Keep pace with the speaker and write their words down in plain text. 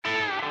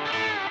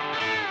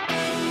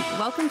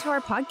Welcome to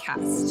our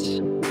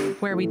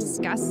podcast, where we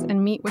discuss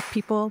and meet with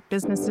people,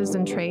 businesses,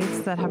 and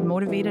trades that have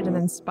motivated and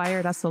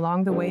inspired us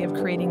along the way of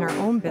creating our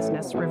own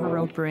business, River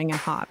Road Brewing and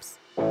Hops.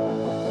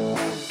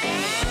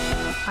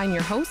 I'm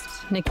your host,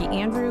 Nikki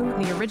Andrew,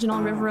 the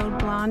original River Road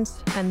Blonde,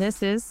 and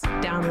this is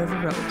Down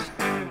River Road.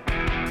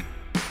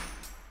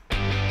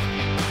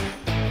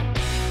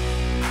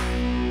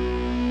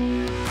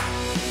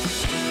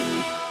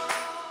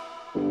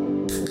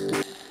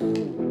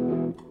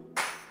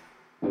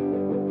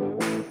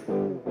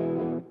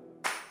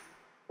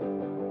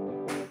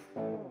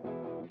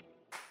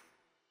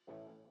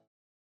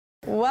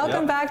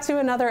 Welcome back to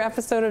another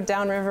episode of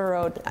Down River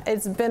Road.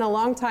 It's been a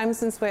long time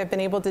since we have been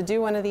able to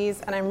do one of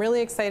these, and I'm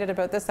really excited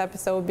about this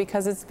episode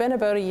because it's been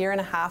about a year and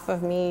a half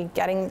of me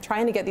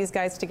trying to get these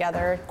guys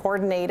together,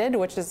 coordinated,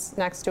 which is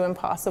next to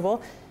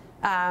impossible,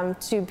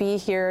 to be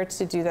here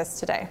to do this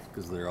today.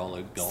 Because they're all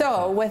out golfing.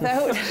 So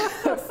without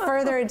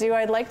further ado,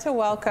 I'd like to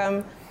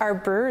welcome our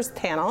brewers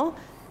panel.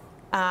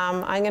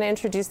 I'm going to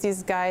introduce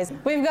these guys.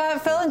 We've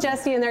got Phil and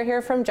Jesse, and they're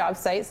here from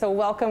JobSite, so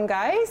welcome,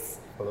 guys.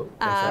 Hello,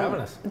 thanks for having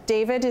us.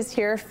 David is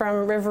here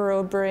from River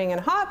Road Brewing and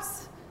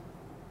Hops.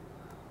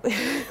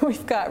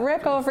 We've got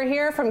Rick over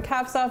here from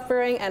Caps Off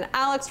Brewing and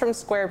Alex from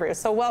Square Brew.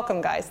 So welcome,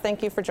 guys.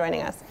 Thank you for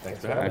joining us. Thanks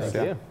for having us.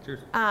 Yeah.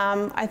 Cheers.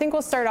 I think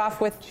we'll start off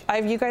with,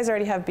 you guys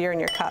already have beer in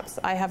your cups.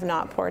 I have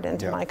not poured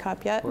into my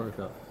cup yet. Pour a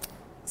cup.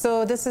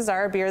 So this is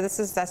our beer. This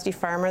is Zesty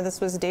Farmer.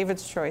 This was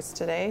David's choice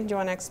today. Do you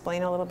want to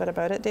explain a little bit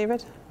about it,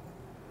 David?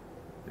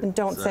 And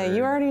don't say,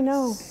 you already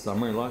know.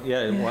 Summer lawn.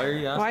 Yeah, why are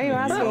you asking? Why are you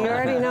asking? You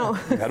already know.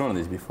 I've had one of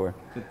these before.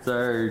 It's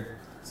our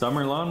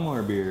summer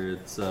lawnmower beer.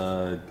 It's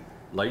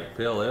light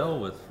pale ale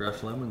with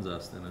fresh lemon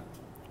zest in it.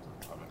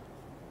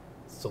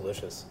 It's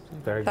delicious.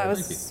 Very That good.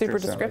 was super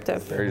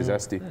descriptive. Very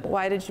zesty.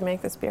 Why did you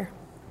make this beer?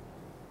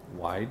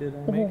 Why did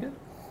I make it?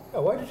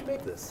 Oh, why did you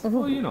make this?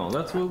 Well, you know,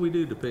 that's what we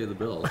do to pay the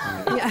bills.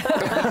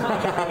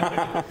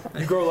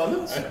 You grow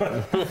lemons?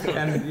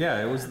 And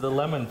yeah, it was the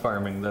lemon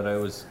farming that I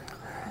was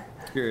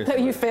curious That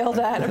you about. failed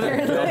at,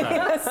 apparently.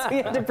 Yes, we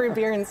had to brew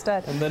beer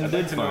instead. And then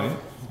did fine.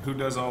 Who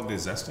does all the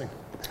zesting?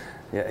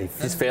 Yeah,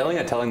 he's failing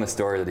at telling the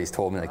story that he's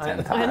told me like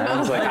 10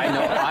 times. Like,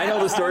 I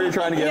know the story you're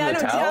trying to get him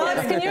to tell.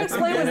 Alex, can you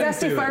explain what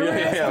Zesty Farmer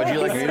is? Yeah, would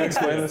you like me to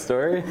explain the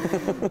story?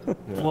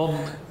 Well,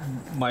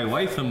 my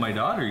wife and my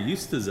daughter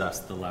used to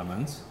zest the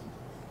lemons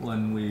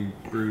when we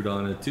brewed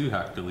on a 2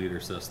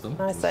 hectoliter system.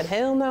 I said,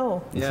 hell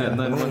no. Yeah, and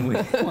then when we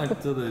went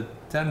to the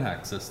 10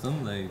 hec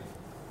system, they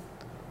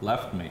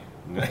left me.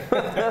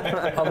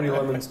 How many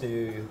lemons do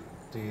you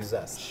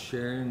zest?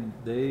 Sharon,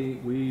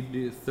 we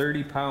do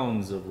 30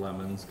 pounds of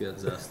lemons get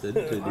zested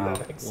to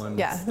do one.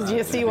 Yeah, do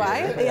you see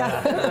why?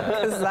 Yeah,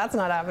 because that's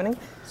not happening.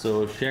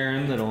 So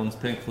Sharon, that owns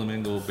Pink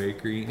Flamingo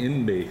Bakery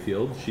in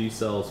Bayfield, she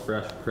sells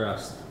fresh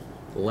pressed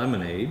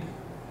lemonade.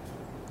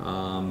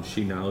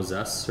 She now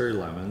zests her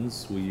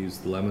lemons. We use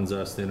the lemon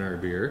zest in our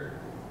beer,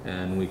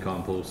 and we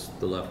compost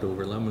the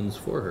leftover lemons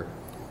for her.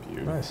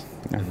 Nice.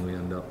 And we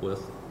end up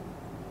with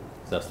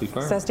Zesty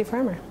Farmer. Zesty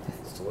Farmer.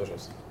 It's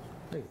delicious.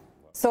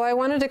 So I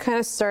wanted to kind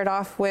of start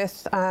off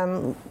with,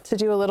 to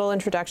do a little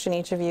introduction,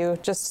 each of you,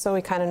 just so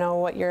we kind of know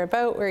what you're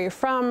about, where you're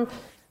from,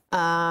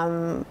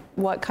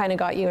 what kind of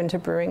got you into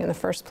brewing in the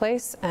first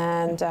place,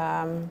 and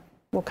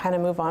we'll kind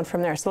of move on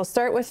from there. So we'll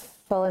start with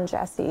Phil and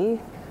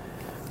Jesse.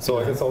 So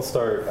I guess I'll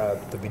start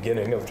at the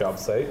beginning of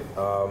JobSite.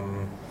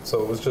 So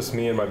it was just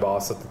me and my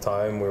boss at the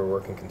time. We were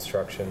working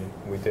construction.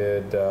 We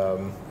did,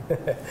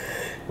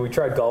 we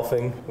tried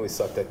golfing. We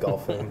sucked at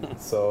golfing.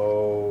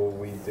 So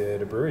we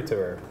did a brewery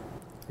tour.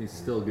 He's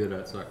still good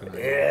at sucking at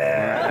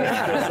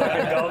Yeah, suck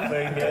at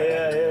golfing.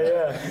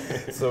 Yeah.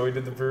 So we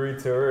did the brewery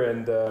tour,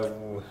 and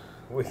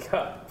we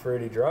got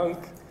pretty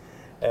drunk.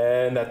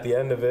 And at the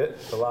end of it,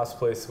 the last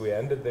place we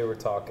ended, they were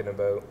talking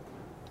about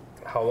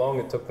how long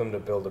it took them to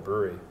build a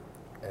brewery.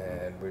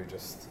 And we were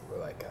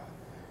like,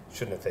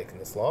 shouldn't have taken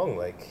this long.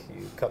 Like,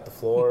 you cut the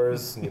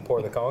floors and you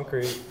pour the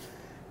concrete.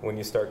 When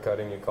you start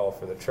cutting, you call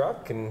for the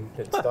truck, and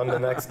it's done the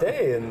next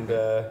day. And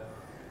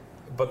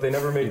but they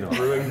never made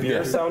brewing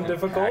beer sound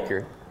difficult.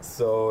 Accurate.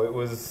 So it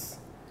was,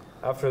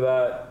 after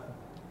that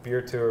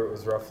beer tour, it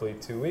was roughly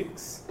 2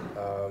 weeks.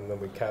 Then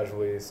we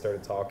casually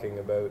started talking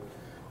about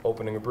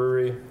opening a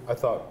brewery. I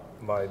thought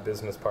my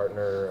business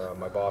partner,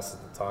 my boss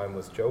at the time,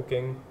 was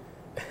joking.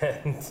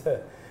 And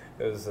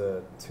it was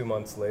 2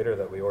 months later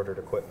that we ordered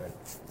equipment.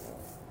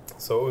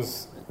 So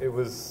it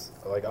was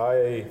like,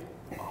 I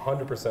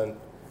 100%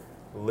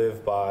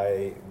 live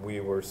by, we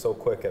were so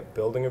quick at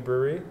building a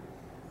brewery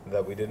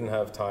that we didn't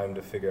have time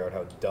to figure out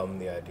how dumb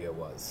the idea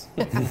was.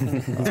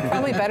 It's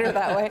probably better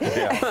that way.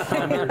 Yeah,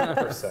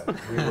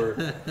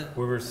 100%.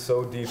 We were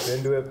so deep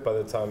into it, by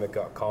the time it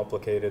got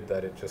complicated,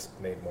 that it just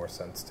made more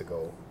sense to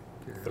go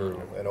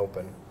through and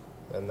open.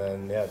 And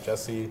then, yeah,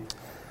 Jesse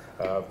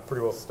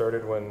pretty well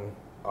started when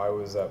I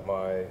was at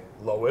my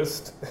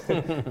lowest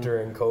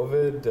during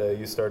COVID.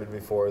 You started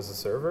before as a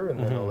server, and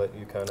then I'll let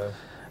you kind of...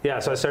 Yeah,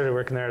 so I started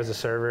working there as a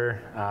server.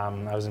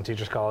 I was in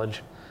teachers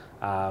college.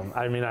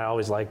 I mean, I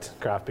always liked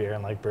craft beer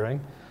and liked brewing.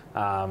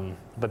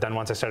 But then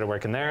once I started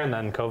working there, and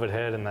then COVID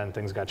hit, and then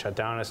things got shut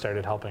down, I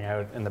started helping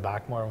out in the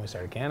back more when we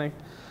started canning.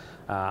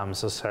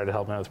 So started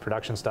helping out with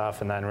production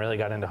stuff, and then really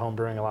got into home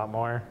brewing a lot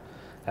more.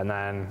 And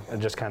then it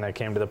just kind of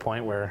came to the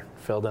point where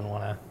Phil didn't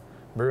want to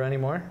brew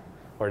anymore,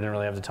 or didn't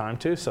really have the time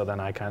to. So then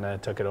I kind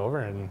of took it over,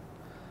 and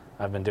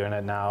I've been doing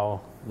it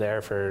now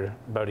there for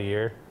about a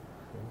year.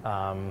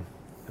 I've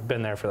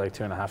been there for like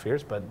 2.5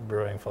 years, but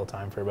brewing full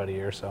time for about a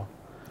year. So,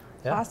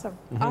 yeah. Awesome,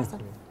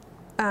 awesome.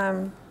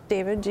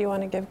 David, do you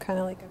want to give kind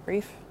of like a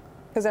brief?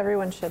 Because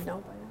everyone should know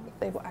by now if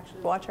they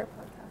actually watch our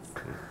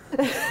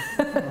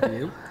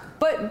podcast.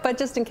 But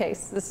just in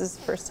case, this is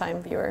first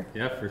time viewer.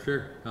 Yeah, for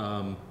sure.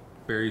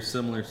 Very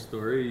similar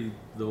story,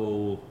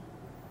 though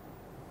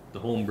the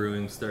home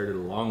brewing started a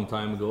long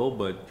time ago,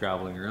 but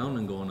traveling around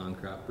and going on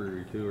craft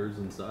brewery tours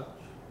and such,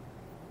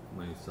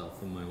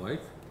 myself and my wife.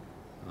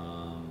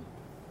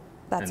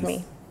 That's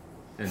me.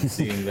 And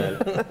seeing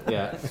that,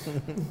 yeah,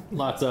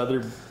 lots of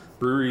other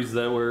breweries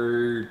that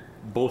were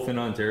both in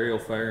Ontario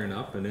firing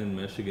up and in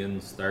Michigan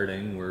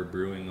starting were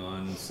brewing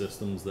on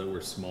systems that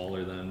were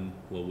smaller than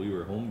what we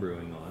were home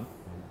brewing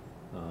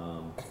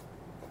on.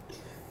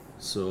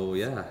 So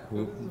yeah,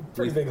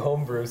 pretty big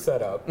homebrew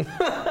setup.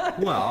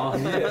 Well,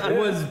 it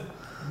was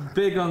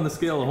big on the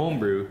scale of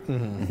homebrew.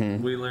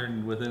 We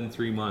learned within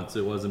 3 months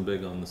it wasn't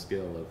big on the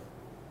scale of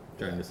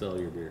trying to sell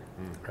your beer.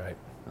 Right.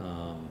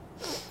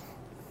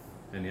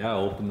 And yeah,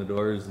 open the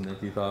doors, and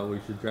if you thought we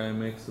should try and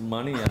make some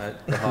money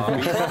at the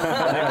hobby,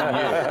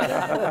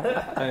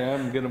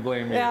 I'm gonna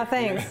blame you. Yeah,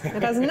 thanks.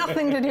 It has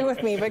nothing to do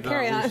with me, but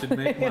carry on. We should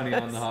make money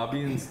on the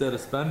hobby instead of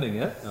spending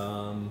it.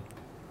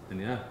 And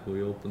yeah,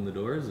 we opened the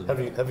doors. And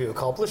Have you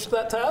accomplished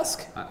that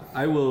task?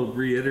 I will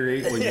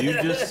reiterate what you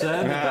just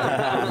said.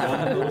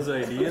 One of those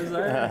ideas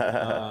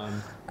are.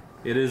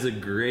 It is a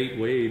great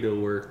way to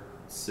work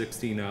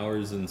 16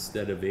 hours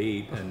instead of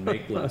 8 and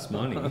make less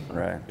money.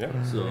 Right.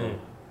 Yeah. So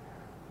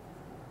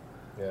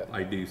Yeah.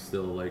 I do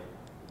still like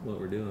what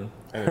we're doing.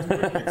 And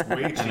it's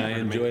way cheaper And I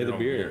to make enjoy your the own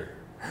beer.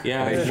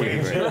 Yeah, It's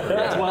way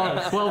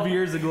cheaper. 12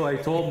 years ago I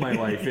told my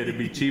wife it'd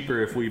be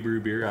cheaper if we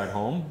brew beer at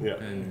home. Yeah.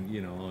 And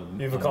you know,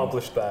 You've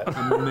accomplished that.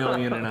 I'm $1.5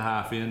 million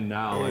in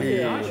now.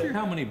 I'm not sure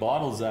how many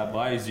bottles that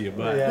buys you,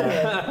 but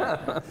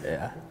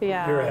Yeah.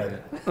 Yeah. You're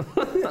ahead.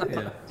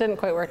 yeah. Didn't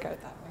quite work out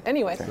that way.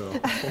 Anyway, So,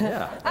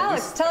 yeah.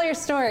 Alex, tell your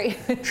story.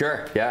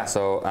 Sure. Yeah.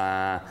 So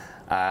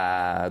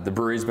the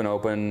brewery's been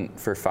open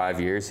for 5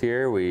 years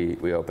here.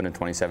 We opened in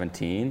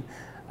 2017.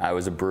 I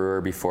was a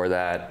brewer before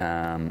that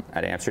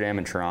at Amsterdam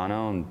and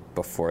Toronto, and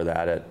before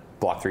that at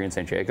Block 3 in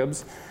St.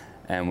 Jacobs.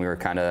 And we were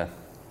kind of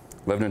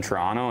living in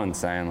Toronto and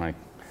saying, like,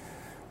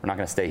 we're not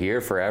going to stay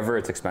here forever.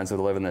 It's expensive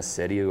to live in this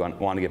city. We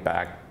want to get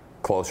back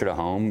closer to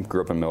home.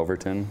 Grew up in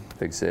Milverton,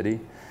 big city.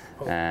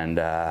 And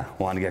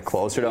wanted to get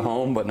closer to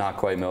home, but not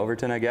quite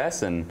Milverton, I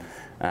guess. And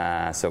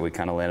so we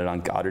kind of landed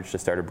on Goderich to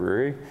start a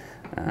brewery.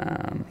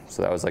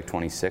 So that was like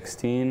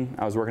 2016.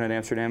 I was working at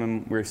Amsterdam,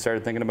 and we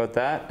started thinking about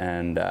that.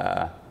 And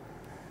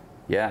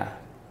yeah,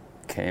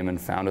 came and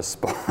found a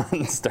spot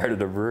and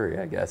started a brewery,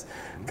 I guess.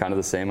 Kind of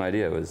the same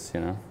idea. It was, you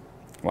know,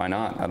 why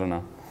not? I don't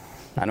know.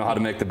 I know how to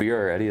make the beer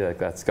already. Like,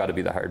 that's got to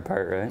be the hard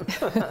part, right?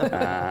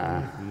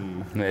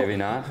 Maybe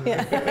not.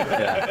 Yeah.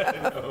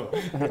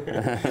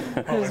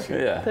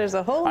 Yeah. There's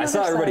a whole I other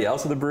saw everybody side.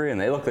 else at the brewery,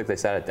 and they looked like they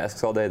sat at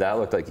desks all day. That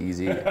looked like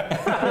easy.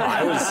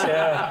 I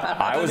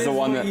was the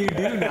one that you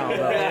do now,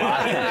 though.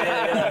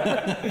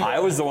 I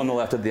was the one that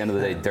left at the end of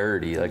the day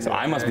dirty. Like, so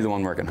I must be the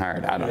one working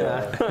hard. I don't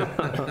know.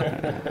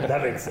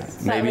 That makes sense.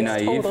 That Maybe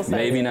makes naive. total sense.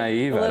 Maybe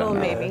naive. A I little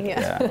don't know. maybe,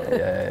 yeah.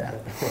 Yeah.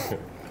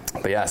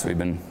 But yeah, so we've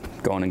been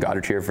going in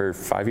Goderich here for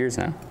 5 years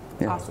now.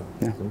 Yeah. Awesome.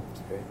 Yeah.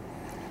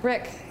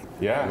 Rick,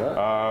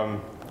 Yeah.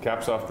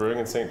 Capsoft Brewing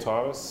in St.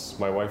 Thomas.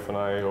 My wife and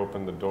I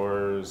opened the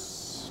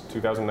doors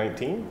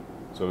 2019,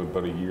 so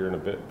about a year and a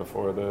bit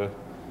before the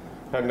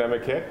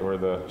pandemic hit, or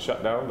the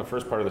shutdown, the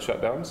first part of the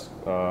shutdowns.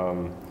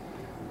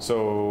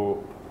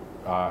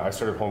 I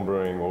started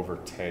homebrewing over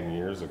 10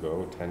 years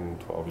ago, 10,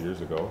 12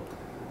 years ago.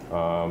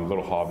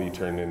 Little hobby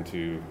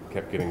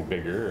kept getting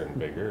bigger and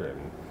bigger,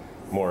 and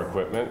more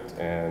equipment,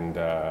 and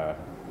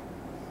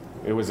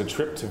it was a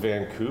trip to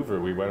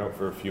Vancouver. We went out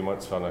for a few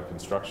months on a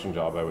construction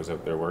job. I was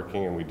out there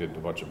working, and we did a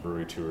bunch of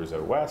brewery tours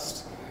out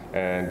west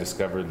and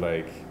discovered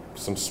like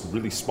some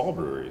really small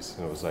breweries.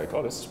 And it was like,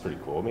 oh, this is pretty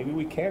cool. Maybe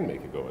we can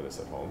make a go of this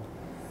at home.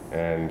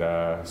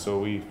 And so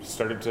we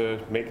started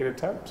to make an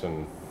attempt,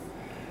 and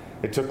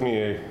it took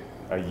me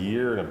a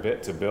year and a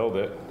bit to build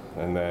it,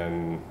 and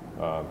then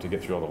to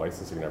get through all the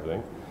licensing and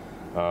everything.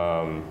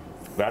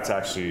 That's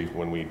actually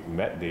when we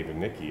met Dave and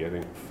Nikki. I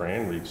think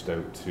Fran reached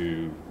out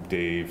to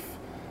Dave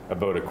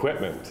about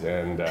equipment,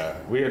 and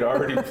we had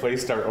already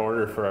placed our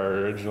order for our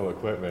original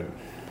equipment,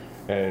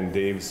 and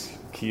Dave's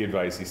key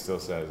advice, he still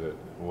says it,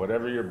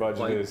 whatever your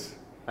budget is.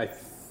 I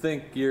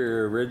think the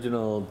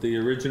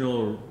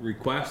original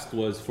request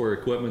was for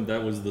equipment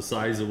that was the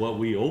size of what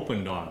we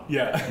opened on.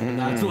 Yeah. And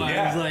that's why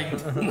I was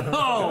like,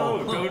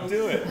 no. No, don't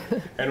do it.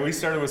 And we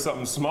started with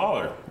something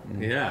smaller.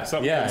 Yeah.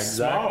 Something yeah,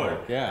 smaller.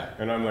 exactly. Yeah.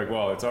 And I'm like,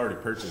 well, it's already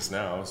purchased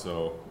now,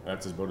 so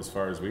that's about as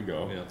far as we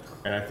go. Yeah.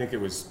 And I think it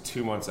was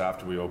 2 months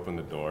after we opened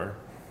the door,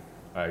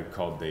 I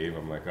called Dave.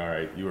 I'm like, all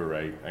right, you were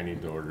right. I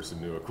need to order some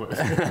new equipment.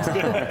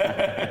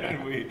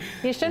 And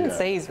He shouldn't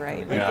say he's right.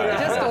 It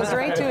just goes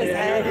right to his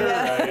head.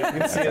 Yeah. You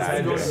can see his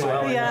head just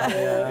swelling.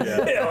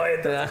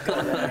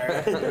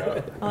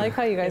 I like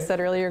how you guys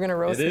said earlier you're going to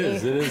roast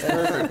It me. is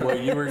perfect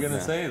what you were going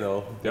to say,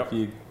 though. Yep. If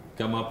you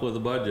come up with a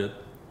budget.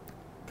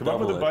 Come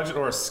up with a Double it. budget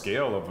or a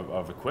scale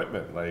of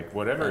equipment, like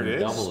whatever And it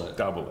is.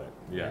 double it.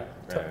 Yeah.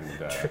 And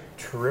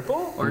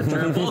Triple? Or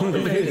triple.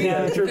 maybe.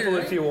 Yeah, triple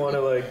if you want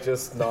to like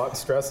just not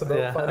stress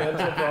about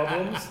financial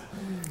problems.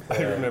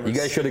 I remember. You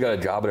guys should have got a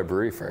job at a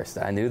brewery first.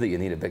 I knew that you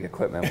needed big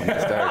equipment when you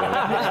started.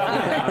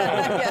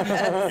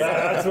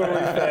 That's where we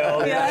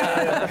failed.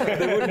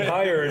 They wouldn't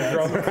hire a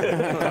drunk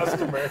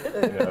customer.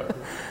 Yeah.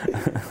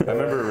 I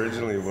remember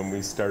originally when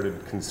we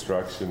started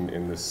construction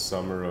in the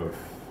summer of,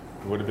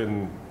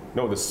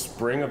 the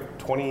spring of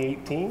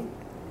 2018?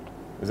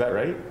 Is that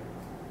right?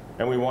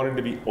 And we wanted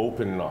to be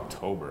open in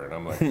October, and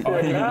I'm like, oh,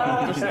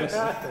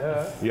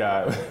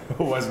 yeah, it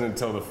wasn't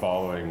until the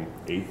following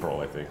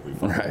April, I think, we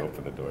finally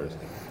opened the doors.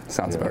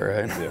 Sounds about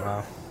right.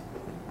 Yeah.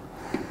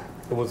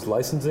 Was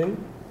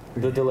licensing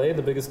the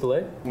biggest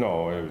delay?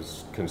 No, it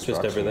was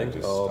construction. Just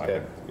everything? Oh,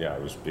 okay. I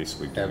was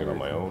basically doing it on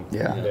my own.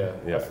 Yeah.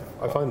 Yeah.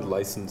 I find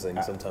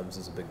licensing sometimes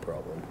is a big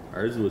problem.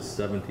 Ours was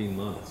 17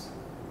 months.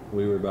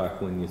 We were back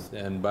when you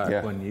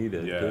when you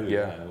did Yeah. too.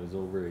 Yeah. It was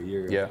over a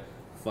year. Yeah.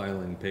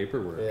 Filing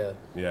paperwork. Yeah.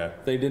 Yeah.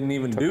 They didn't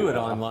even do it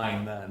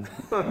online then.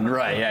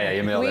 Right, yeah,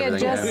 you mailed We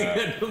had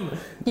everything.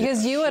 just,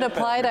 because you had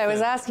applied, I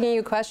was asking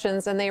you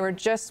questions, and they were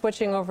just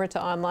switching over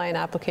to online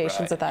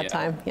applications at that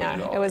time.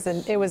 Yeah, it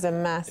was a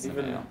mess.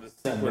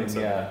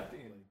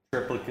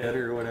 Triplicate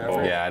or whatever.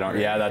 Oh.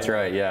 Yeah, that's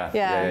right,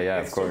 yeah,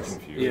 of course. So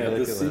confused. Yeah,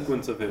 the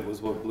sequence of it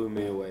was what blew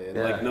me away. And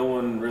like no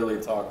one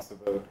really talks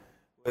about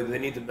they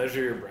need to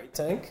measure your bright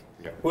tank.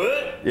 Yeah.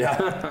 What?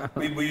 Yeah.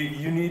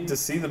 You need to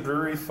see the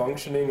brewery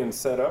functioning and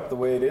set up the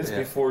way it is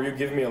before you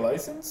give me a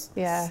license?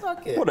 Yeah.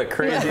 Suck it. What a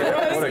crazy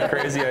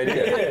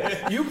idea.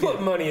 Yeah, you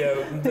put money out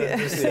and then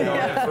just sit on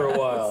it for a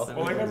while.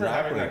 Well, I remember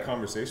having that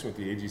conversation with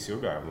the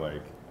AGCO guy. I'm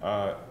like,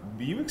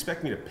 do you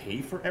expect me to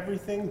pay for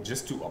everything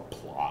just to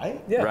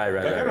apply? Yeah. Right.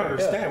 I don't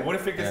understand. What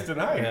if it gets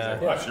denied? He's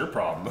like, well, that's your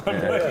problem.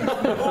 I'm like,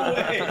 no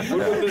way.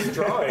 Look at this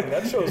drawing.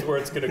 That shows where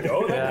it's going to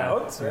go. That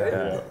counts, right?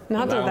 Yeah.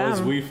 Not to That was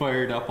them. we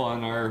fired up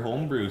on our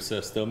homebrew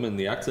system, and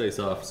the excise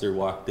officer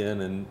walked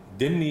in and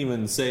didn't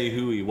even say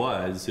who he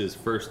was. His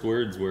first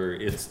words were,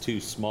 "It's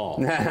too small."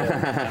 And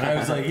I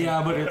was like,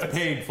 "Yeah, but it's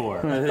paid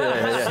for."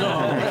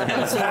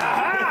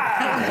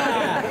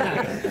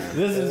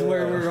 This is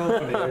where we're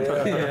opening.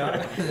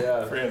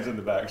 Yeah. Fran's in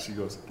the back. She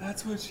goes,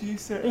 "That's what she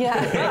said." Yeah.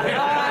 Oh,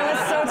 I was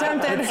so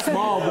tempted.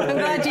 Small, but I'm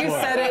glad you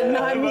said it,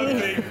 not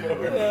me.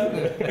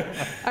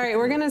 All right,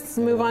 we're going to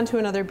move on to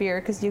another beer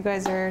because you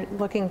guys are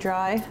looking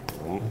dry.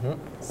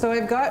 So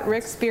I've got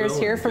Rick's beers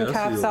here from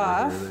Caps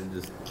Off.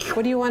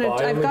 What do you want to?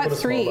 Well, I I've only got put a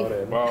small 3. amount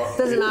in. Well,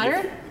 Does it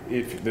matter?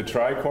 If the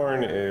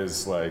tricorn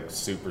is like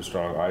super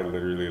strong, I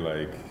literally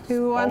like.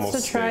 Who wants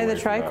almost to try stay the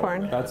away from that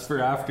one. tricorn? That's for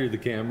after the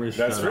cameras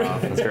That's shut right.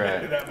 off. That's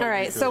right. That might All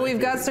right, be so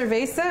we've got silly.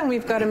 Cerveza and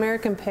we've got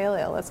American Pale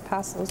Ale. Let's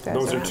pass those guys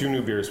Those are around. 2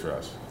 new beers for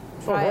us.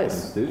 Try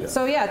it.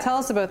 So yeah, tell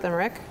us about them,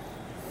 Rick.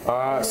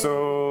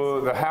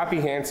 So the Happy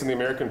Hansen, the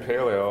American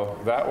Pale Ale,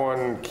 that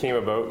one came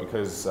about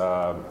because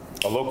a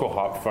local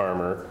hop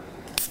farmer,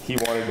 he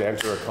wanted to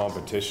enter a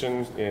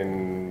competition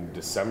in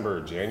December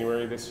or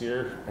January this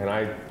year, and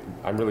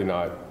I'm really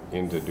not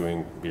into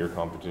doing beer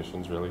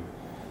competitions really,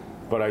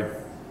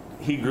 but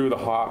he grew the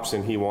hops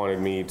and he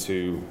wanted me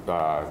to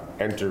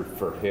enter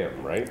for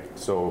him, right?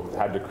 So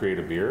had to create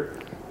a beer,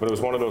 but it was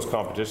one of those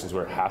competitions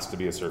where it has to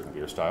be a certain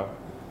beer style.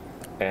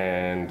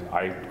 And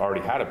I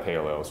already had a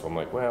pale ale, so I'm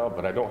like, well,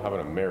 but I don't have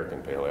an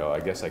American pale ale. I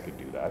guess I could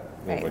do that.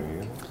 Right.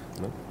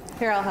 No?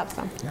 Here, I'll have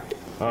some. Is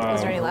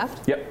there any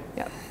left? Yep.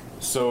 Yep.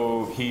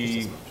 So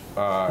it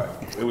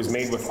was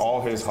made with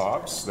all his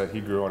hops that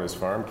he grew on his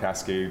farm,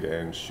 Cascade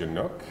and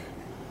Chinook,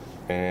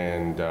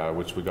 and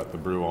which we got the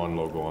Brew On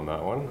logo on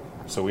that one.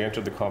 So we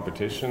entered the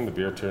competition. The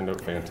beer turned out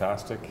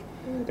fantastic.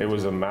 It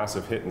was a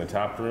massive hit in the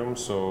tap room,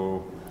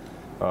 so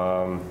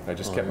I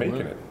just kept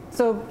making it.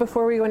 So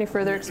before we go any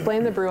further,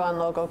 explain the Brew On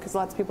logo because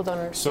lots of people don't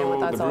understand So what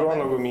the that's Brew all On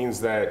about. logo means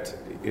that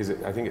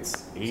I think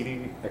it's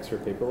 80 Extra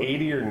paperwork.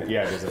 80 or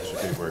yeah, it is extra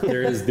paperwork.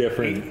 There is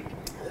different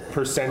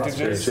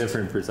Percentages.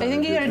 different I percentages.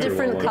 think you got a for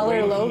different what-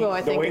 color logo,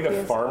 I The think. way if the you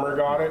use- farmer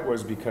got it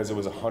was because it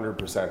was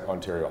 100%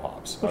 Ontario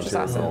hops. Which is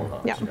Ontario awesome.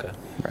 grown Yeah. hops.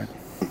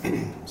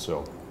 Right.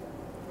 So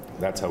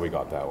that's how we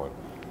got that one.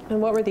 And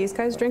what were these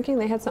guys drinking?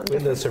 They had something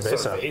In the different.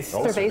 Cerveza.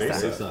 Oh,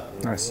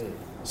 Cerveza. Nice.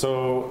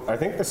 So I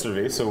think the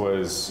Cerveza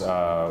was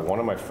one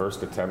of my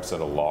first attempts at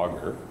a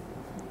lager.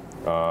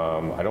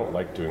 I don't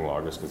like doing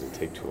lagers because they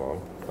take too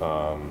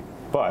long.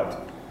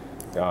 But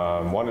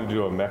Wanted to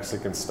do a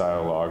Mexican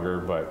style lager,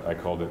 but I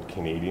called it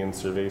Canadian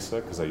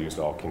Cerveza because I used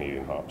all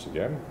Canadian hops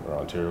again, or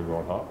Ontario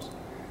grown hops.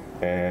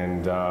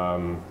 And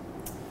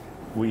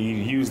we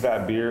used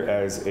that beer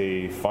as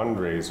a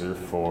fundraiser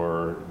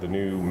for the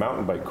new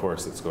mountain bike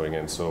course that's going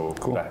in. So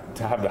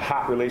to have the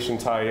hat relation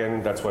tie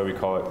in, that's why we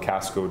call it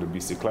Casco de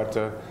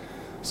Bicicleta.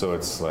 So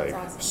it's like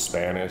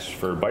Spanish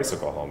for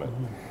bicycle helmet.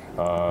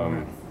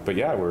 But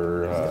yeah,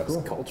 we're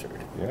cultured.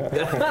 Yeah.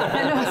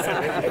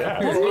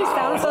 Doesn't he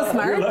sound so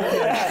smart?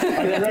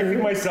 I'm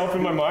correcting myself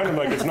in my mind. I'm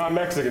like, it's not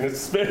Mexican, it's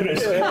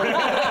Spanish.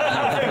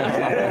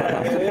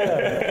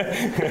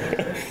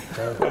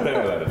 But then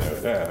I let it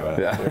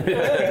out.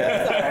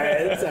 It's all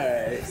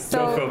right. No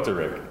So filter,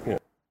 Rick. Yeah.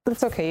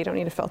 that's okay. You don't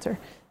need a filter.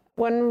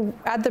 When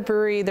at the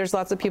brewery, there's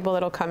lots of people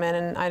that'll come in,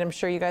 and I'm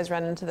sure you guys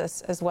run into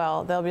this as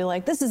well. They'll be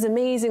like, "This is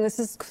amazing. This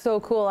is so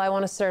cool. I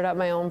want to start up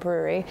my own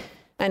brewery."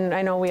 And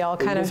I know we all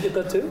kind of get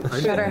that too?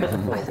 better.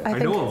 I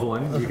know of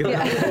one. You can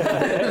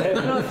I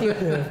don't know if you.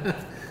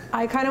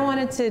 I kind of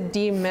wanted to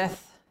demyth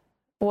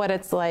what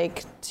it's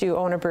like to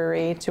own a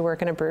brewery, to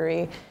work in a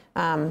brewery.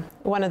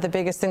 One of the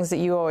biggest things that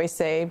you always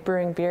say,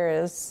 brewing beer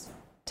is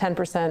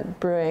 10%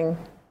 brewing,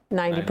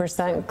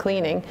 90%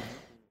 cleaning.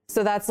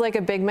 So that's like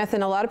a big myth,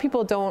 and a lot of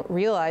people don't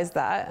realize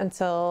that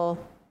until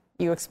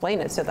you explain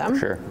it to them.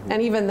 Sure.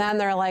 And even then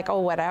they're like, oh,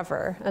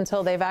 whatever,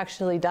 until they've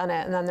actually done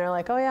it. And then they're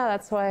like, oh yeah,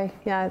 that's why,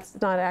 yeah, it's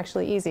not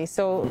actually easy.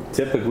 So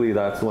Typically,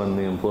 that's when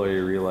the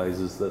employee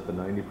realizes that the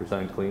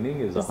 90%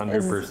 cleaning is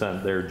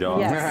 100% their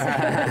job.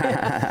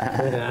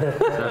 yes.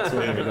 That's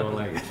when you're going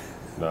like,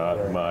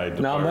 Not my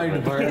department. not my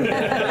department.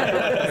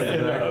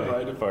 Not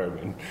my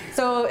department.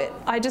 So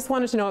I just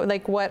wanted to know,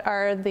 like, what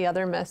are the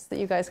other myths that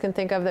you guys can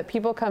think of that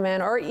people come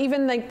in, or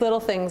even like little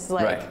things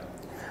like, Right.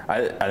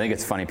 I think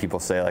it's funny people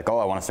say like, oh,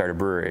 I want to start a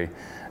brewery,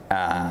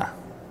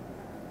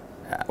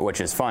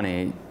 which is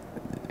funny.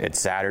 It's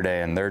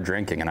Saturday and they're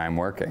drinking and I'm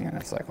working, and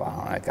it's like,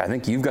 wow, I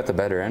think you've got the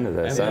better end of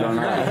this. I don't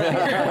know.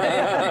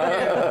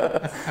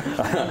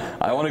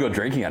 I want to go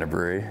drinking at a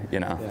brewery, you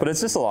know, but it's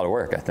just a lot of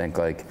work. I think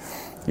like,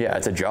 yeah,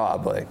 it's a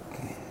job. Like,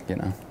 you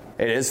know,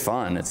 it is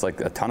fun. It's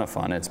like a ton of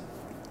fun. It's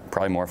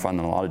probably more fun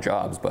than a lot of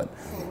jobs, but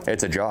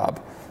it's a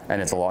job,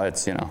 and it's a lot.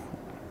 It's, you know,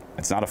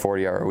 it's not a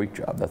 40-hour-a-week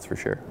job, that's for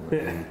sure.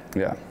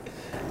 Yeah.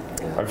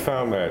 I've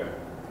found that,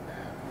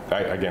 I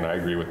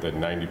agree with the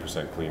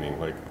 90% cleaning.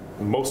 Like,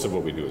 most of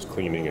what we do is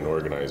cleaning and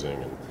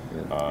organizing,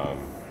 and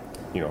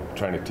you know,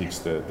 trying to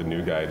teach the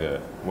new guy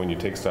to, when you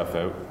take stuff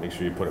out, make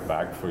sure you put it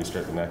back before you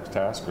start the next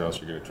task, or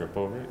else you're going to trip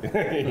over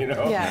it. You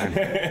know.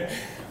 Yeah.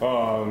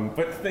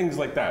 But things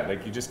like that,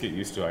 like, you just get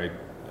used to.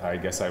 I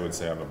guess I would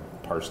say I'm a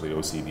partially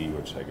OCD,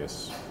 which I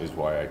guess is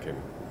why I can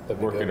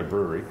work in a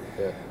brewery.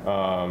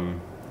 Yeah.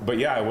 But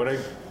yeah,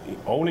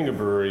 owning a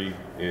brewery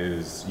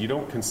is, you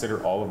don't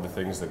consider all of the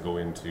things that go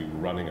into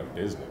running a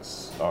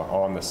business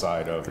on the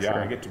side of,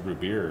 I get to brew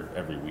beer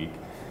every week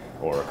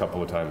or a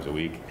couple of times a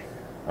week.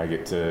 I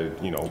get to,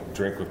 you know,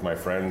 drink with my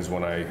friends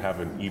when I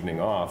have an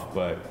evening off,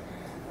 but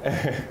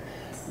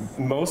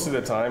most of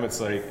the time it's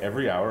like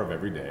every hour of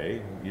every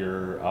day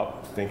you're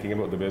up thinking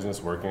about the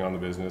business, working on the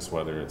business,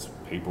 whether it's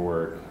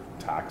paperwork,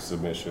 tax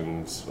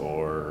submissions,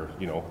 or,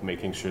 you know,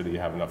 making sure that you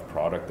have enough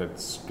product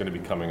that's going to be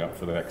coming up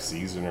for the next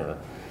season, or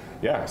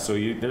so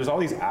there's all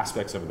these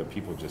aspects of it that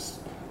people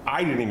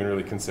I didn't even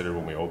really consider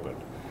when we opened,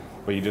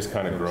 but you just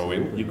kind of grow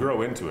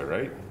into it,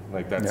 right?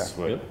 Like, that's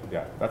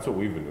that's what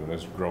we've been doing,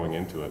 is growing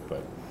into it.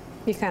 But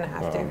you kind of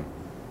have to.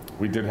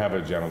 we did have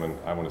a gentleman,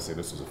 I want to say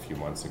this was a few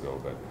months ago,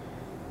 but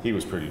he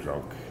was pretty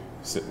drunk,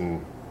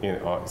 sitting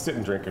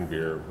drinking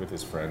beer with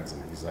his friends,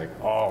 and he's like,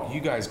 oh, you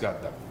guys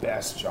got the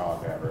best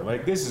job ever.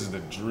 Like, this is the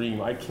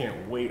dream. I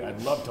can't wait.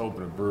 I'd love to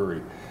open a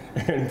brewery.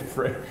 And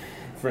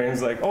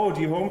Fran's like, oh,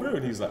 do you homebrew?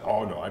 And he's like,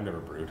 oh, no, I've never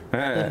brewed.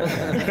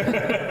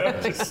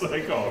 Just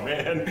like, oh,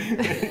 man,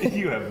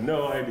 you have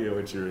no idea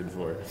what you're in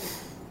for.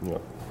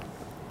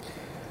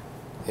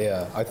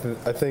 Yeah, I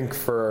think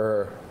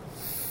for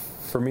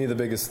me, the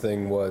biggest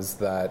thing was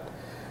that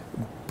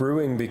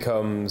brewing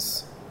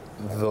becomes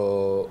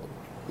the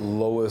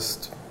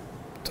lowest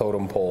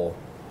totem pole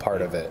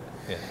part of it.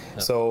 Yeah.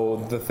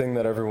 So the thing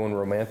that everyone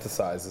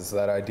romanticizes,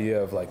 that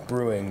idea of like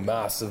brewing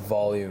massive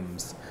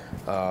volumes,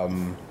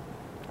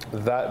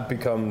 that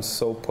becomes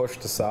so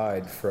pushed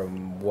aside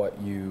from what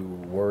you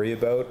worry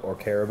about or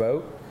care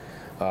about.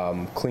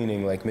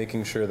 Cleaning, like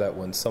making sure that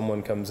when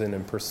someone comes in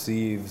and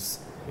perceives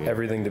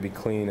everything to be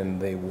clean and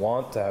they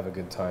want to have a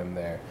good time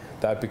there,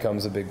 that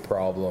becomes a big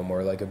problem,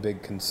 or like a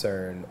big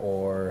concern,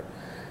 or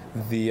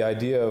the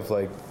idea of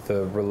like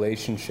the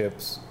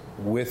relationships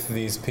with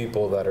these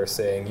people that are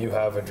saying you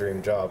have a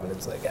dream job, and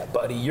it's like, yeah,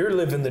 buddy, you're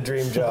living the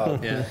dream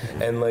job.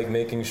 And like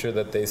making sure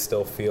that they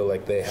still feel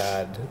like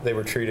they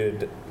were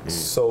treated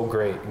so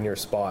great in your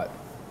spot.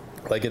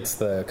 Like, it's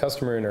the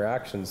customer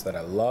interactions that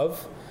I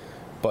love,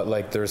 but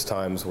like there's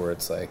times where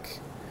it's like,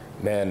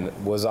 man,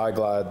 was I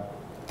glad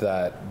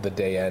that the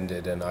day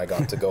ended and I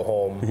got to go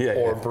home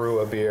or brew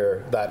a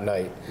beer that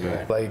night.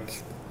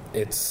 Like,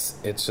 it's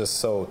just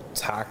so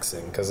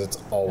taxing because it's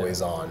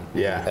always on.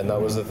 And that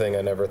was the thing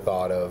I never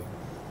thought of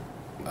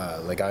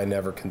Like I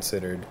never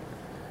considered.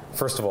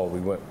 First of all, we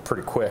went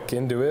pretty quick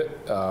into it.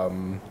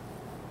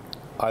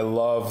 I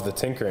love the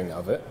tinkering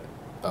of it.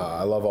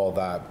 I love all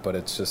that, but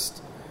it's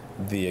just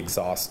the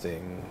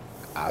exhausting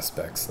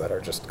aspects that are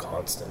just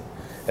constant.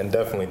 And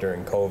definitely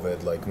during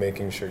COVID, like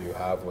making sure you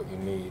have what you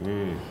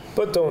need,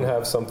 but don't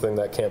have something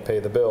that can't pay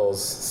the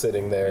bills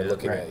sitting there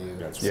looking at you.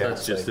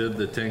 That's just it.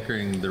 The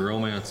tinkering, the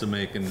romance of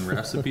making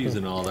recipes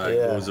and all that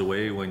goes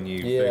away when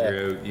you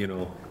figure out, you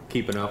know,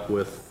 keeping up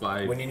with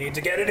 5. When you need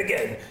to get it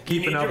again.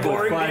 Keeping up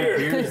with 5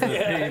 beers that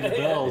pay the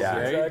bills, right?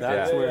 Exactly.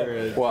 That's where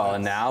it, Well,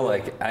 and now,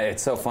 like,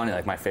 it's so funny.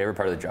 Like, my favorite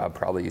part of the job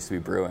probably used to be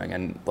brewing,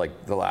 and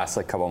like the last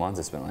like couple months,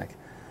 it's been like,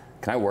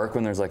 can I work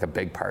when there's like a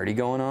big party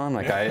going on?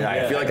 Like,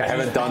 I feel like I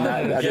haven't done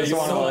that. I just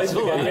want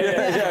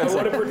I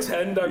want to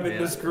pretend I'm in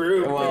this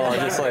group. Well,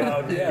 just like,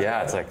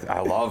 it's like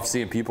I love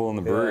seeing people in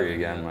the brewery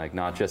again, like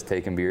not just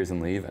taking beers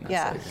and leaving.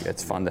 It's like,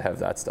 it's fun to have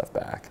that stuff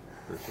back.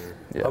 for sure.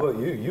 Yeah. How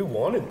about you? You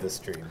wanted this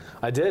dream.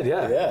 I did,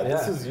 yeah. Yeah,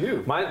 this is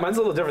you. Mine's a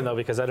little different though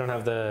because I don't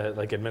have the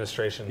like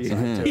administration side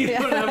to it. You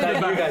don't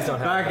have the You guys don't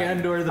have back that.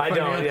 end or the I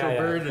don't, financial yeah.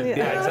 burden.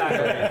 Yeah,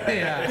 exactly.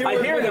 Yeah.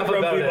 I hear enough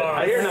about it.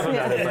 I hear enough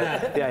about it.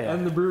 But yeah.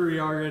 And the brewery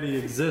already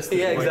existed.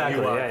 Yeah, when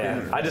exactly. you walked Yeah.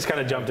 in. I just kind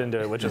of jumped into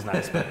it, which was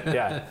nice. But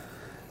yeah.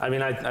 I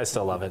mean, I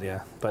still love it,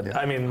 yeah. But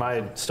I mean,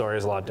 my story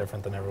is a lot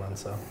different than everyone's,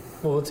 so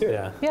Well, let's hear it.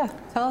 yeah. Yeah,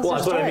 tell us Well, your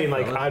that's what I story. mean.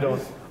 Like, I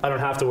don't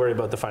have to worry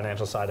about the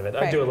financial side of it.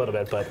 I Right. do a little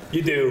bit, but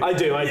You do. I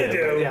do. You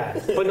do. But, yeah,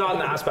 but not in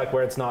the aspect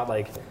where it's not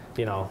like,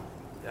 you know.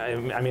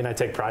 I mean, I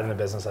take pride in the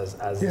business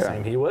as the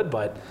same he would,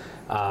 but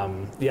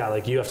yeah,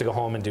 like you have to go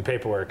home and do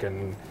paperwork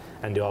and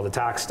do all the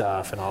tax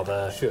stuff and all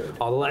the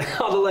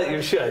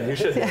you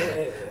should.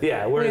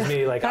 Yeah. Whereas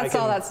me, like That's I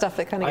can, all that stuff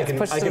that kind of I gets can-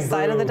 pushed I to the can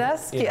side of the brew,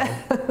 desk. you know.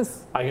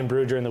 Yes. I can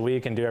brew during the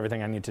week and do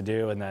everything I need to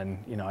do, and then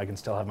I can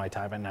still have my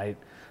time at night.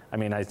 I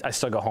mean, I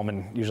still go home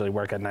and usually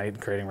work at night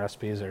creating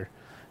recipes or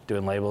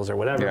doing labels or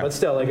whatever. Yeah. But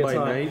still, like it's By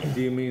not. night,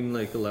 do you mean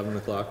like 11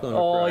 o'clock on a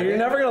Oh, Friday? you're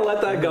never gonna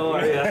let that go,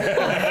 are you?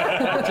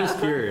 I'm just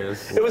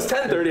curious. It was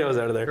 10:30. I was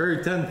out of there. Or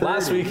 10:30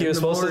 Last week he was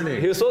in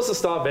the supposed to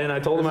stop in. I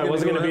told him I gonna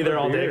wasn't go going to be have there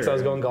a all day beer. because I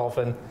was going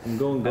golfing. I'm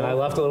going And I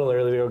left a little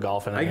early to go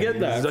golfing. I get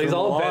that. He's from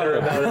all a lot bitter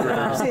of about it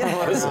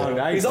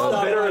now. He's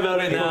all bitter about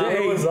it now.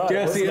 Hey,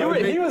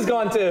 Jesse, He was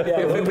gone too. Yeah,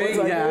 If what it was makes-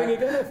 I yeah. doing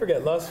again? I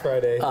forget. Last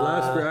Friday.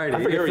 last Friday.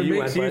 I forget if where it you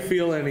makes went, you but-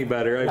 feel any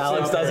better, I've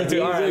Alex stopped does it by. too.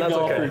 He's All right, a that's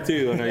golfer okay.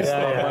 too, and I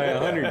stopped yeah. by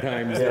 100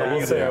 times. Yeah, that we'll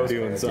he's say I out was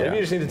doing gonna- something. Maybe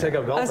you just need to take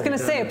up golfing. I was going to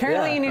say,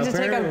 apparently you need to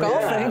take up Apparently,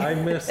 golfing. yeah, I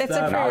missed It's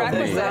that. a Not with me.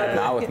 prerequisite.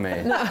 Not with me.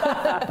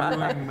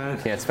 Brewing,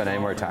 man. Can't spend any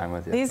more time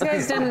with you. These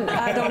guys don't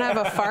have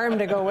a farm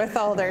to go with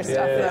all their stuff.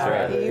 That's though.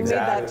 right. You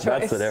Exactly. made that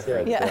choice. That's the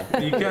difference. Yeah.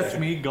 You catch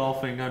me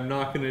golfing, I'm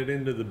knocking it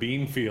into the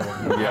bean field.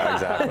 Yeah,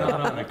 exactly.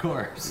 Not on a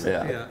course.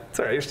 Yeah. It's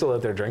all right. You're still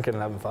out there drinking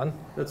and having fun.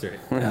 That's right.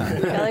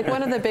 Yeah, like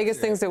one of the biggest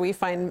things that we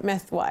find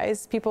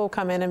myth-wise, people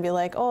come in and be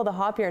like, "Oh, the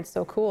hop yard's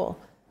so cool.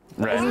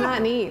 Isn't Right.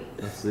 that neat?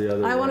 That's the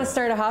other I want to way.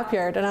 start a hop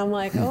yard." And I'm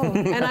like, "Oh,"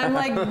 and I'm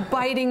like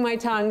biting my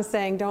tongue,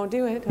 saying, "Don't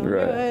do it, don't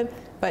Right. do it."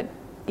 But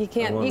you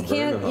can't, wanna you burn a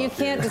can't, you hop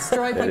can't yard.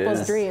 destroy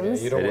people's is.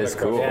 dreams. You don't It wanna is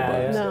crush cool, it.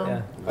 but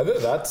No. I think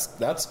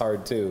that's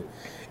hard too,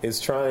 is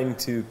trying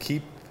to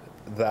keep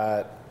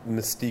that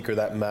mystique or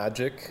that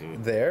magic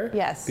there.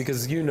 Yes.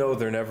 Because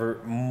they're never,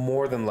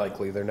 more than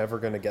likely, they're never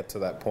going to get to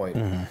that point.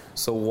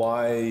 So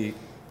why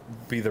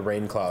be the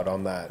rain cloud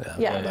on that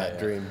Yeah. on that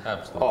dream?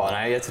 Absolutely. Oh, and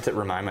I get to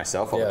remind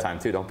myself all Yeah. the time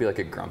too. Don't be like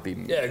a grumpy.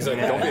 Yeah,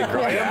 exactly. Don't be a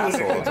grumpy Yeah.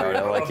 asshole about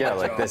it. Like, yeah,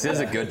 like this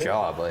is a good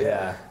job. Like,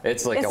 Yeah.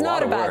 it's like It's a not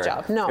lot a of bad work.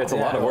 job, no. It's a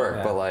lot of Yeah. work,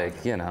 Yeah. but like,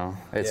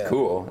 it's Yeah.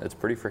 cool. It's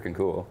pretty freaking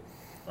cool.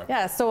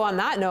 Yeah. So on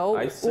that I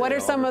note, say what are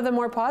all some the- of the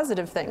more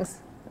positive things?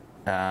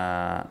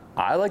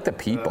 I like the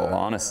people,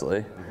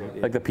 honestly.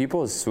 Like the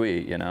people is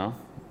sweet,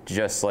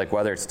 Just like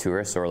whether it's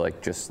tourists or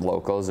like just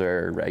locals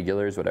or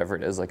regulars, whatever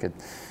it is, like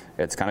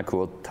it's kind of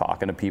cool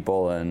talking to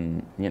people,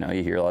 and you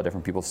hear a lot of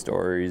different people's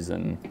stories,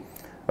 and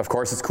of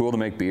course it's cool to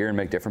make beer and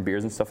make different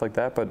beers and stuff like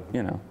that. But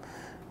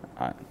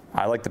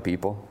I like the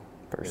people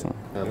personally.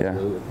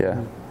 Absolutely.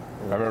 Yeah.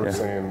 I remember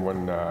saying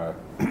when the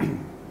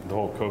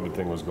whole COVID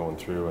thing was going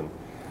through and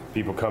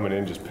people coming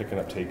in just picking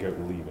up takeout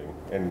and leaving.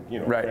 And,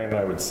 Right. Fran and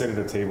I would sit at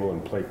a table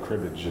and play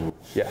cribbage and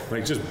Yeah.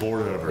 like just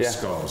bored out of our Yeah.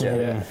 skulls.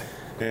 Yeah.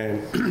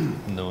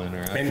 And No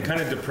interaction. and kind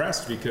of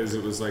depressed because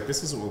it was like,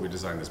 this isn't what we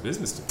designed this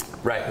business to be.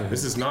 Right.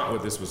 This is not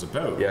what this was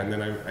about. Yeah. And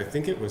then I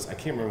think it was, I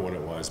can't remember what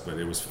it was, but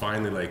it was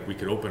finally like we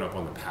could open up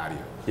on the patio.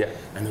 Yeah.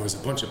 And there was a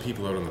bunch of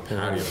people out on the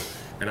patio.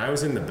 And I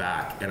was in the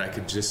back and I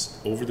could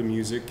just, over the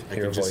music, I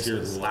could just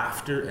voices. hear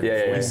laughter and Yeah,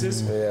 yeah, yeah.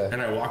 voices. Yeah.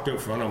 And I walked out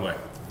front, I'm like,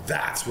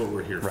 that's what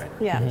we're here for.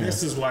 Yeah.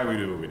 This is why we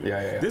do what we do.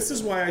 Yeah, yeah, yeah. This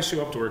is why I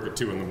show up to work at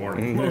 2 in the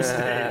morning most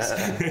days.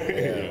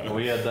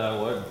 We had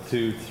that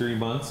 2-3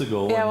 months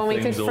ago. Yeah, when we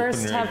could things opened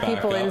first right have back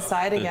people up.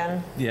 inside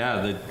again.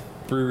 Yeah, the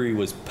brewery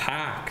was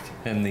packed,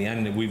 and the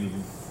end we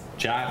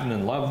chatting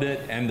and loved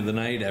it. End of the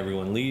night,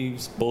 everyone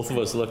leaves. Both of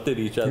us looked at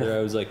each other.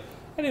 I was like,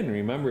 I didn't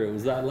remember it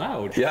was that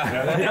loud.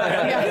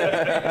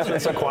 It's been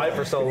so quiet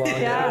for so long.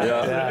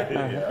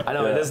 Yeah. I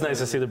know, it is nice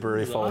to see the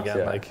brewery full again.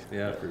 Yeah. Like,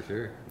 Yeah, for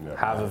sure.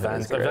 have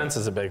events. Events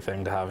is a big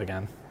thing to have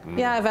again.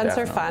 Yeah, events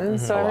are Definitely.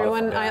 fun. So A lot of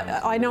everyone,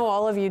 fun. I know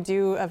all of you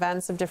do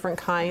events of different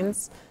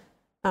kinds.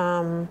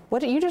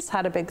 You just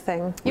had a big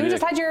thing. You did.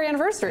 just had your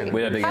anniversary.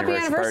 We had a big Happy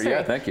anniversary party.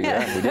 Yeah, thank you.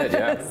 Yeah, we did.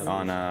 Yeah,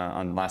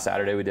 on last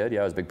Saturday we did.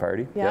 Yeah, it was a big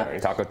party. Yeah.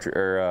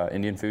 Taco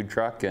Indian food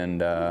truck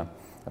and a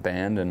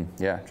band and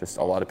just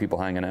a lot of people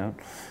hanging out,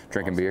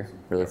 drinking beer.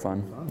 Really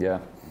fun. Yeah.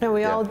 No,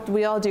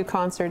 we all do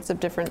concerts of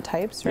different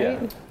types,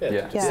 right?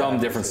 Yeah. Yeah. Some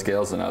different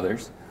scales than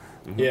others.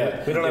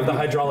 Yeah. We don't have the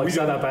hydraulic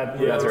setup at.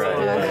 That's right.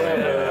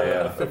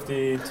 Yeah.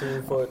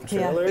 52-foot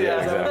trailer.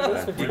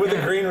 Exactly. With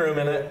a green room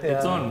in it.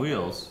 It's on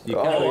wheels. You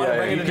Oh, can't- yeah,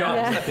 bring it you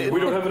down. can't- We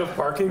don't have enough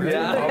parking.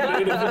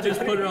 to Just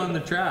put it on the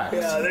tracks.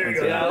 There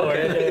you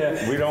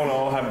go. We don't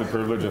all have the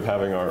privilege of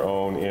having our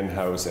own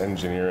in-house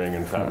engineering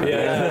and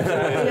fabrication.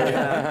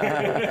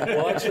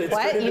 Well, actually, it's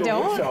What? turned You into a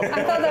don't? workshop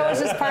I thought that was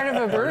just part of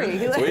a brewery.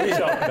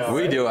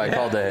 We do. I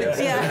called Dave.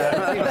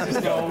 Yeah.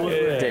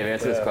 Dave,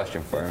 answer this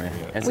question for me. Answer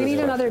We this need question.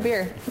 another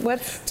beer.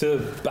 What's To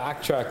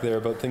backtrack there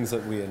about things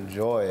that we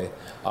enjoy,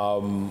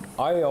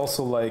 I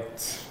also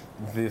liked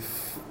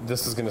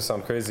this is going to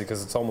sound crazy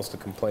because it's almost a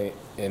complaint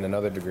in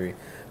another degree,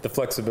 the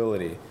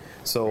flexibility.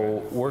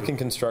 So working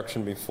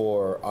construction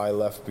before, I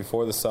left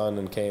before the sun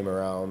and came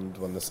around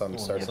when the sun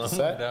started to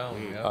set.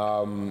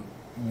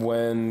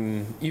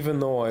 When, even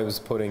though I was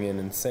putting in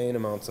insane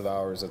amounts of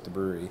hours at the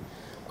brewery,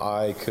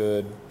 I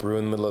could brew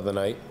in the middle of the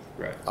night.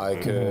 Right. I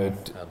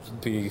could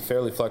be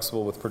fairly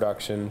flexible with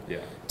production. Yeah.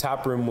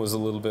 Tap room was a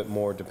little bit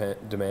more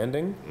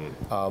demanding,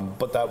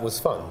 but that was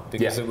fun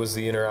because Yeah. it was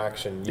the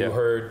interaction. You Yeah.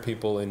 heard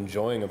people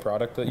enjoying a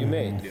product that you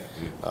made.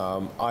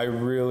 I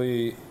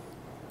really,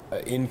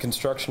 in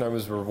construction, I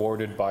was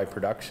rewarded by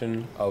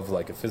production of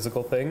like a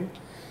physical thing.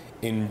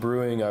 In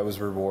brewing, I was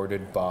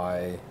rewarded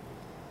by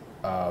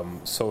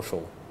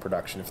social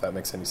production, if that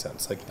makes any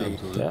sense. Like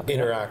the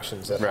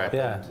interactions that Right.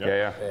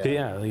 happened.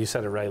 Yeah, you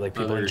said it right. Like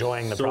people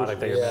enjoying the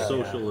product that you're making.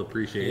 Social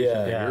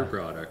appreciation of Yeah. your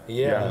product.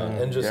 Yeah,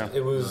 and just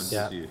it was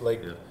Not just you.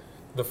 like Yeah.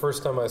 the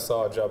first time I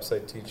saw a job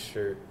site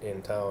T-shirt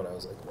in town, I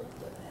was like, what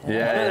the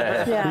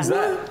Yeah. Who's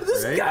that?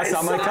 this Right? guy That's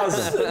not my sucks.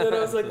 cousin. And then I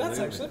was like, that's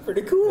actually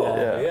pretty cool.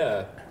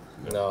 Yeah.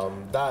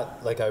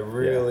 That like I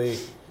really,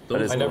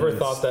 Those I never moments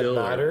thought that still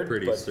mattered. Are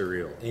pretty but,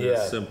 surreal. Yeah.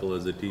 As simple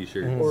as a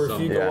T-shirt. or if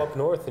you Some- go up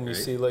north and you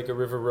Right? see like a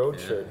River Road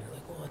Yeah. shirt, you're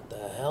like, what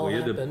the hell We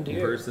had happened a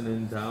here? person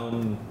in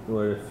town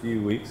a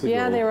few weeks ago.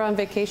 Yeah, they were on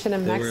vacation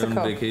in They Mexico. were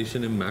on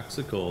vacation in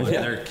Mexico, and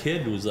their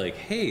kid was like,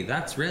 "Hey,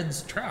 that's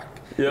Red's truck."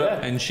 Yeah.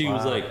 And she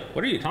was like,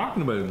 "What are you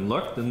talking about?" And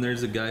looked, and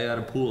there's a guy at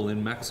a pool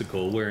in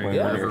Mexico wearing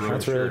Yeah. a River Road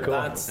That's really shirt. cool.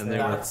 And they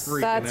were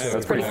freaking That's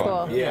out. pretty fun.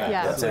 cool. Yeah.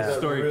 That's like The a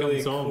story really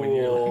comes home, and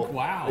you're cool- like,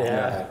 "Wow,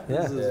 Yeah.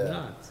 this is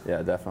nuts."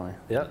 Yeah, definitely.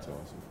 Yeah.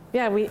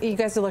 Yeah, you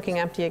guys are looking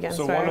empty again.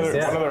 So Sorry. one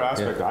other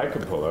aspect I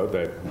could pull out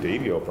that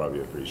Davey will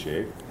probably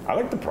appreciate, I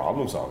like the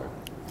problem solving.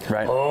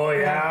 Right. Oh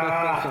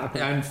yeah,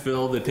 And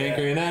Phil, the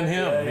tinkering, and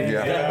him. He's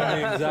Yeah.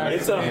 doing the exact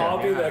it's a same.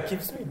 hobby that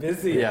keeps me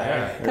busy.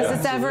 Yeah. Because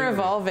it's ever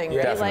evolving,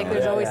 right? Like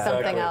there's Yeah, always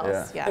exactly. something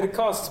else. And Yeah. it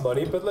costs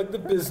money, but like the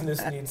business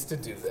needs to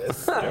do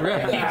this.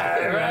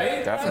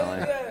 Right.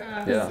 Definitely.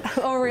 Yeah.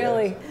 Oh,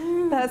 really?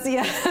 That's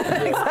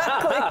exactly.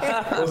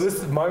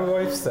 Well, my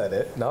wife said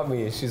it, not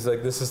me. She's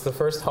like, this is the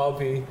first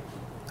hobby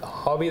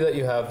that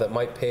you have that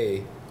might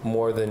pay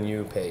more than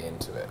you pay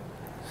into it.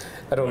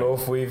 I don't know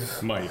if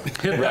we've Might.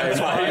 I don't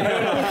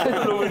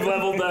know if we've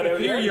leveled that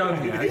out You're yet.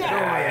 young, man.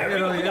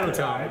 It'll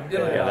come.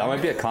 Yeah, that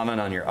might be a comment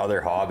on your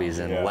other hobbies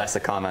and less a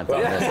comment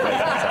on this.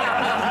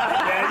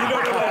 Yeah, you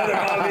don't know my other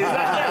hobbies.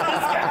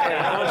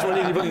 How much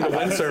money do you put into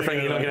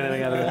windsurfing? You don't get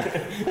anything out of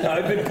it.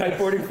 I've been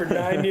kiteboarding for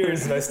 9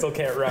 years and I still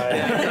can't ride.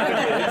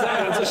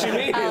 That's what she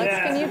means. Alex,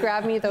 can you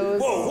grab me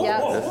those?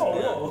 Yeah.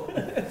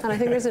 And I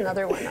think there's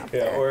another one up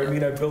Yeah, there. or I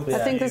mean, I built. I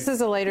think this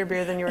is a lighter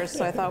beer than yours,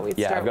 so I thought we'd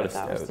Yeah, start I've got with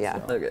a those. stout.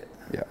 Yeah. So. Okay.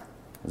 Yeah.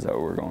 Is that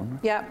where we're going?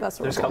 Yeah, that's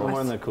what There's a we're couple going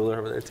more in with. the cooler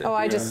over there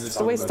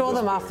too. We stole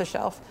them off the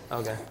shelf.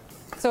 Okay.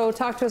 So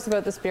talk to us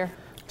about this beer.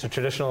 It's a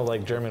traditional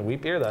like German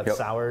wheat beer that's Yep.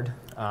 soured,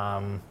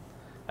 and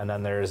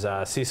then there's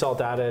sea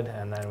salt added,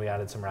 and then we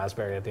added some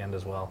raspberry at the end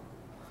as well.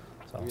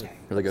 So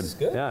Really good.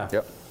 good. yeah,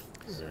 Yep.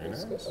 Very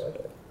nice.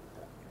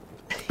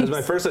 it was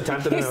my first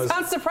attempt at it. You and I was,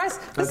 sound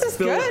surprised. This is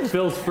good.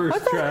 Phil's first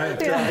What the try.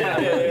 heck?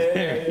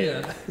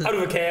 Yeah. Out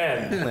of a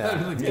can.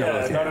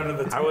 Yeah, not out of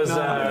the. I was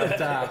Out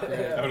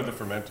of the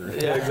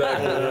fermenter. Yeah,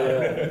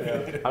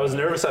 exactly. I was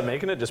nervous at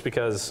making it just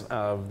because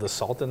of the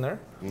salt in there.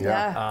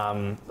 Yeah.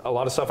 A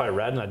lot of stuff I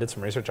read and I did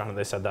some research on it.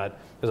 They said that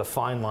there's a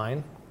fine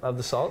line of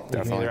the salt. You can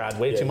Definitely. either add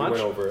way Yeah, too you much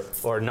went over it.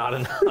 or not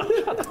enough.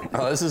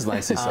 Oh, this is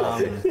nicely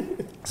salty.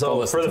 So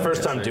listen for the to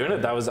first it. time doing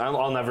it,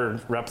 I'll never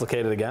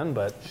replicate it again.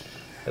 But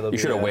It'll You be,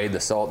 should have weighed the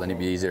salt, then it'd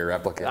be easier to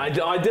replicate. I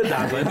did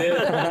that. I did.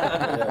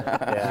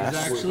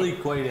 He's actually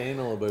quite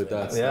anal about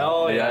that Yeah, stuff.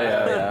 oh,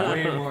 yeah.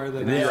 Way more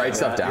than Did you write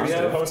stuff down? We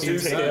have two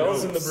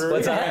scales in the brewery.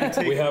 What's that?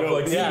 We have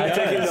like I'm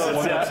taking notes,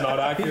 one yeah. that's not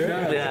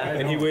accurate. Yeah.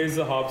 And he weighs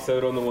the hops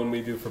out on the one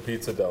we do for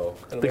pizza dough.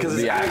 Because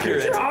it's Be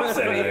accurate. I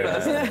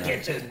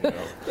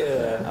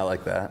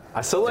like that.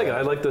 I still like it.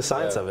 I like the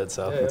science of it.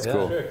 So That's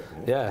cool.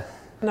 Yeah.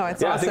 No,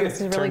 it's Yeah, I awesome. think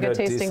It's it a really turned good out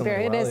tasting decently beer.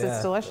 It well, is. yeah.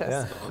 It's delicious.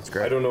 Yeah. That's I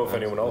great. don't know if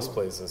anyone else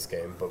plays this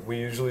game, but we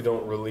usually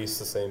don't release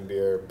the same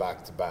beer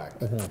back to back.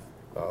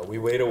 We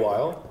wait a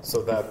while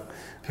so that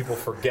people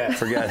forget.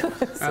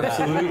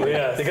 Absolutely.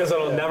 Yes. Because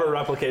it'll never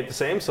replicate the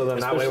same, so then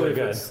that way Especially we're if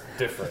good. it's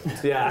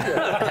different.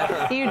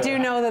 Yeah. You do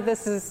know that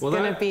this is Well,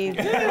 going to that- be.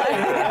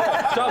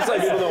 Sounds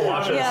like people don't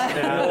watch us.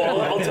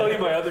 Yeah. I'll tell you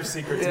my other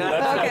secret too.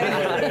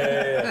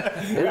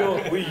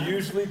 We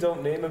usually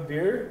don't name a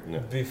beer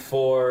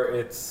before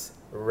it's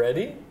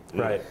ready,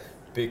 Right.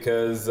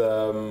 because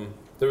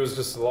there was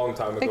just a long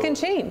time ago. It can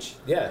change.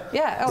 Yeah.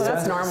 Yeah. Oh,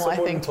 that's normal, I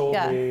Someone think. told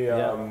Yeah. me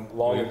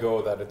long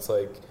ago that it's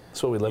like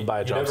That's what we live by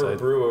a you job never site.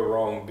 brew a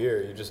wrong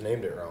beer, you just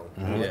named it wrong.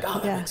 I'm like, oh,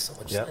 that Yeah. makes so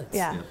much Yep. sense.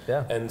 Yeah.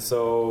 Yeah. And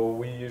so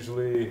we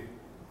usually,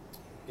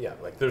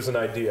 like there's an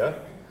idea,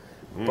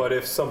 but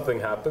if something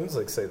happens,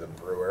 like say the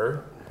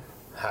brewer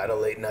had a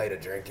late night of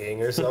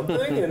drinking or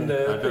something, and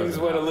things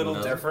went a little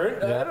happen,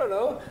 different, I don't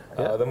know,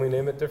 then we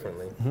name it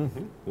differently.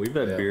 We've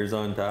had Yeah. beers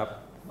on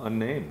tap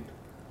unnamed.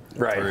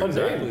 Right. For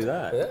exactly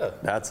that. Yeah.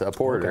 That's a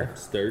porter.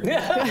 Start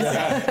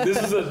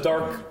This is a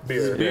dark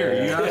beer.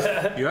 beer.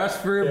 You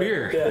asked for a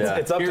beer. Yeah.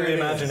 It's up to Here the it is.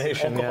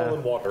 imagination. Alcohol Yeah.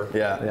 and water.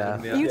 Yeah.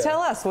 Yeah. You tell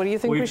us. What do you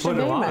think we We should put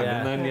them name on, it?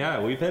 and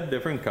then we've had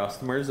different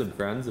customers and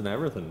friends and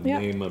everything Yeah.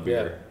 name a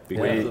beer Yeah.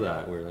 because of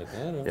that. We're like,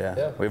 I don't know.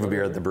 Yeah. We have a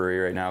beer at the brewery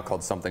right now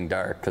called Something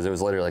Dark, because it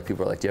was literally like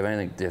people were like, "Do you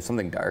have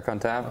something dark on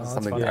tap?"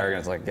 Something funny. dark, and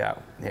it's like, yeah.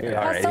 All That's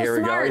right, so here we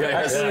go. smart.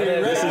 Yes.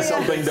 Yeah. This is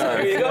Something Dark.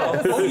 There you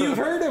go. Oh, you've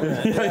heard of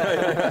it.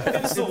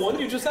 It's the one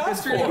you just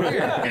asked for.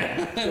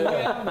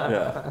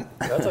 Yeah.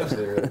 That's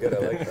actually really good. I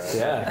like that.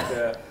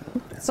 Yeah.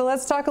 So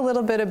let's talk a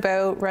little bit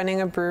about running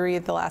a brewery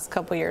the last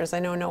couple years. I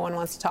know no one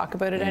wants to talk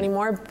about it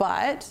anymore,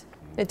 but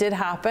it did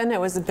happen. It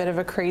was a bit of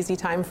a crazy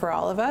time for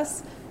all of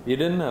us. You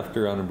didn't have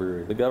to run a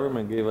brewery. The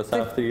government gave us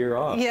half the year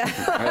off. Yeah.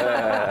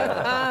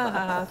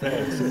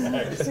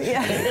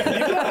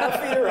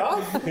 Yeah. You're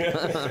off.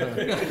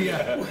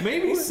 Yeah,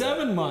 maybe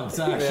 7 months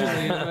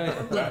actually.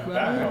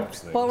 That helps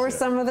things. What were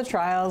some of the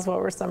trials? What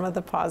were some of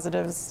the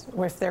positives,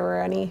 if there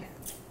were any?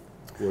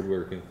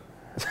 Woodworking.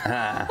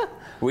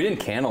 We didn't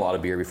can a lot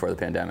of beer before the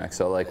pandemic,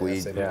 so like we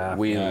same here.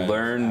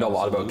 learned a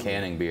lot about absolutely.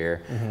 canning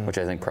beer, which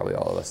I think probably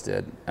all of us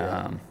did.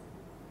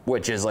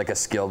 Which is like a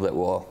skill that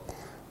will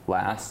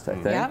last, I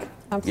think. Yeah,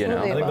 absolutely.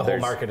 I think the whole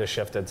There's- market has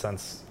shifted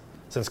since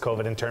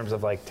COVID in terms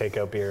of like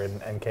takeout beer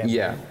and canned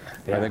Yeah.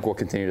 beer. I think we'll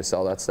continue to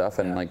sell that stuff,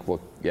 and like that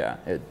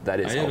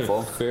is I had helpful.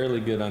 a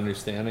fairly good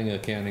understanding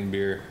of canning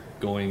beer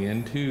going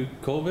into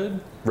COVID.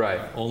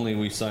 Right. Only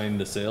we signed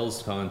a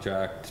sales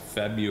contract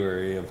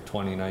February of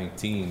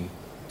 2019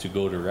 to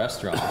go to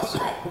restaurants.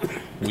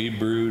 We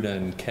brewed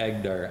and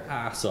kegged our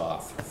ass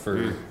off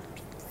for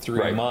 3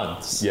 Right.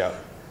 months. Yeah.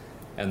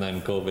 And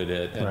then COVID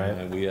hit, and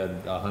Right. we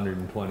had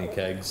 120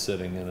 kegs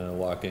sitting in a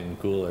walk-in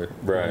cooler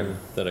Right.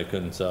 that I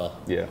couldn't sell.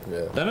 Yeah.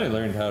 Yeah. Then I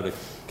learned how to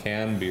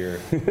can beer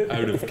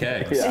out of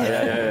kegs.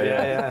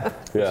 Yeah.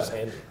 Yeah.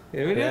 Handy.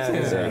 It Yeah,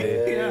 is handy.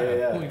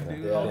 yeah. We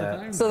do it all the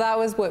time. So that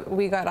was what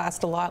we got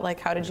asked a lot, like,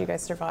 how did you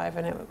guys survive?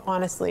 And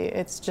honestly,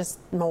 it's just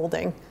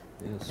molding.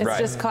 It's Right.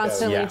 just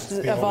constantly Yeah. just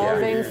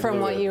evolving Yeah. from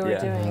what you were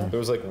Yeah. doing. There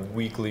was like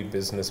weekly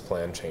business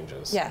plan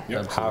changes. Yeah.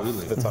 Half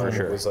Absolutely. the time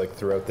sure. it was like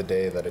throughout the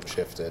day that it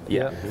shifted.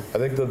 Yeah. I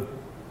think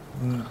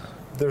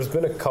there's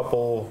been a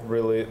couple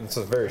really, it's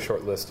a very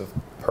short list of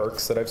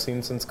perks that I've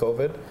seen since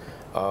COVID.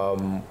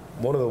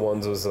 One of the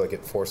ones was like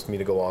it forced me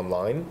to go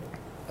online.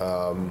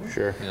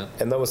 Sure. Yeah.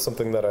 And that was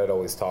something that I'd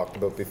always talked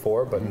about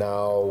before, Mm-hmm. but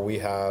now we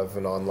have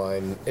an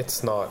online,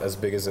 it's not as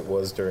big as it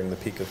was during the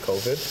peak of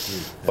COVID,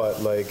 Mm-hmm.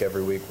 but like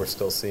every week we're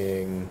still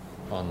seeing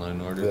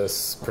Online orders.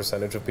 this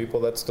percentage of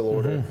people that still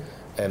order,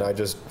 Mm-hmm. and I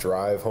just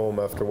drive home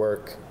after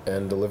work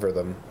and deliver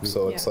them.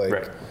 So it's like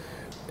Right.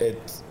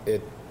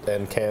 it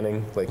and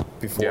canning, like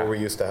before Yeah. we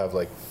used to have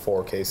like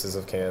 4 cases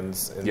of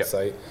cans in Yep.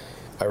 sight.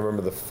 I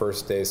remember the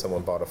first day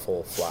someone bought a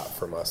full flat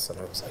from us, and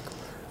I was like,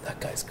 that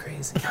guy's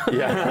crazy.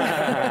 Yeah.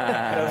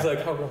 And I was like,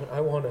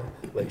 I want to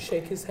like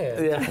shake his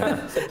hand. Yeah.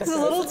 There's a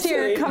little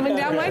tear coming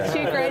down my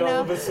cheek right And all now.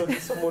 of a sudden,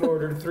 someone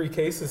ordered 3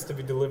 cases to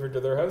be delivered to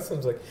their house. I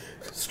was like,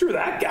 screw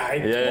that guy.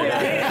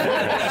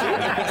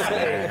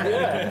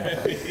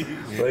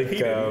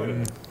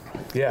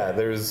 Yeah,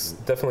 there's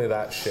definitely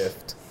that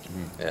shift.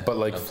 But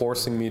like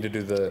forcing me to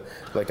do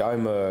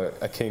I'm a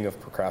king of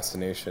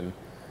procrastination.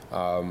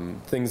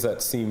 Things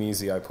that seem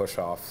easy, I push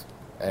off.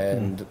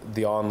 And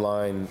the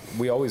online,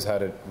 we always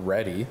had it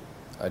ready.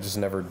 I just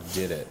never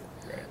did it.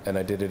 And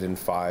I did it in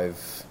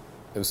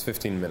it was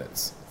 15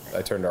 minutes.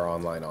 I turned our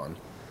online on.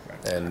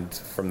 And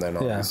from then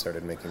on, Yeah. we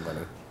started making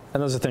money.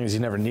 And those are things you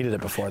never needed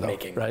it before, though,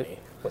 Making right? money.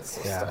 What's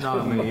this Yeah. stuff? No,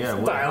 I mean, yeah.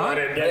 Dial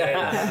it in,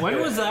 yeah.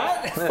 When was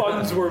that?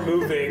 Funds were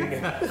moving.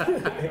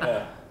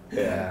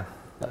 Yeah.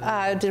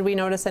 Did we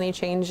notice any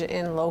change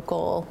in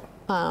local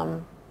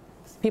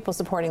people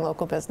supporting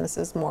local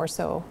businesses more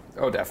so?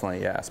 Oh,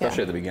 definitely, yeah.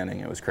 Especially at the beginning,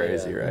 it was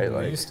crazy, right?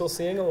 Are you Like, still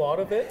seeing a lot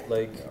of it?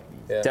 Like,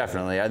 yeah.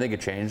 definitely. I think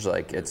it changed.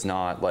 Like, it's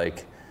not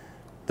like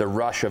the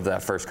rush of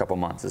that first couple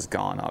months is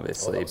gone,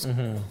 obviously.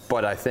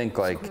 But I think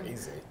like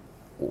Easy.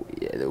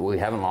 we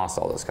haven't lost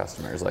all those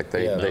customers. Like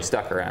they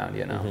stuck around,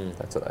 you know.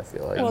 That's what I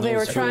feel like. Well, they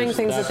were trying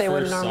things that they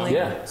wouldn't normally.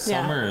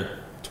 Summer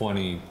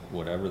 20,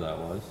 whatever that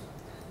was.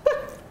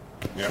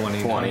 Yeah.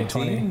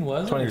 2019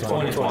 was it? Or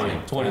 2020.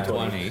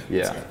 2020.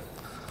 Yeah.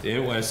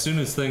 As soon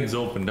as things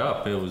opened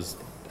up, it was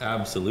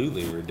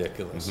absolutely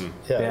ridiculous. Yeah,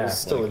 Yeah. it was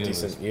still Like, a it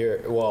decent was-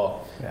 year.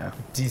 Well, Yeah.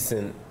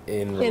 decent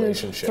in In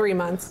relationship. 3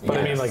 months. But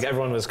I mean, Yes. like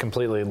everyone was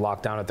completely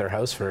locked down at their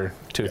house for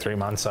 2-3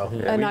 months, so.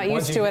 And not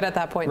Once used you- to it at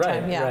that point in Right,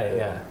 time. Yeah. right,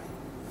 yeah.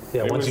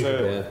 Yeah, It once was, you.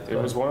 it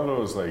was one of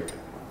those, like,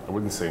 I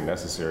wouldn't say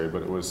necessary,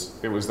 but it was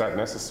that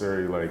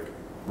necessary, like,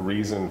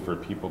 reason for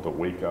people to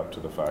wake up to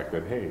the fact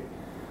that, hey,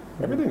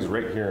 everything's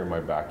right here in my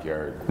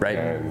backyard. Right.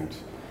 And,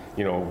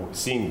 you know,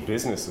 seeing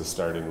businesses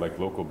starting, like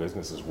local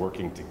businesses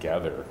working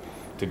together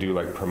to do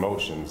like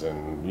promotions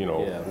and, you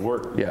know, Yeah.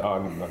 work Yeah.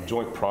 on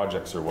joint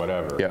projects or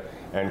whatever. Yeah.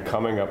 And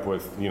coming up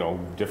with, you know,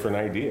 different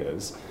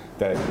ideas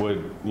that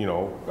would, you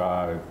know,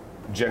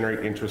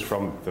 generate interest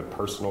from the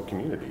personal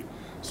community.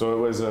 So it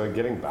was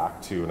getting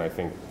back to, and I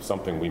think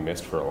something we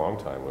missed for a long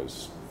time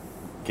was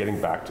getting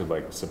back to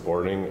like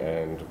supporting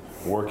and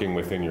working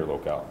within your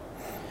locale.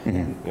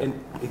 And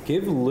it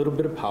gave a little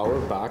bit of power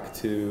back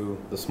to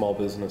the small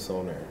business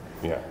owner.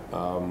 Yeah.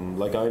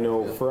 Like I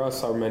know for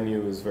us, our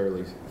menu is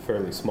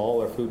fairly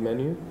small, our food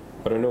menu,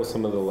 but I know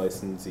some of the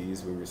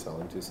licensees we were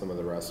selling to, some of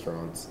the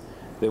restaurants,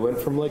 they went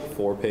from like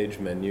 4-page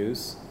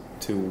menus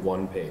to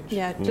 1 page.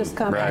 Yeah, just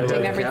compacting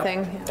Right.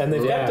 everything. And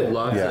they've kept it.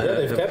 lots Yeah, of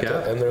they've have kept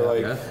kept- it. And they're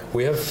like, yeah.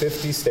 we have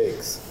 50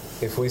 steaks.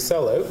 If we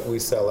sell out, we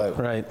sell out.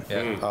 Right.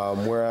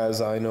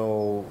 Whereas I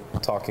know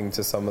talking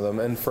to some of them,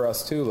 and for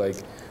us too, like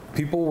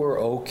people were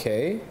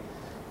okay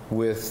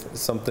with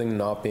something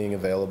not being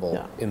available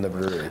Yeah. in the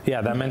brewery.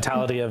 Yeah, that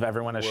mentality of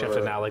everyone has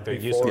shifted now, like they're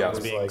used to Before it things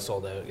was being like,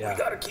 sold out. Yeah.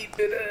 Gotta keep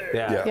it in.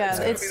 Yeah.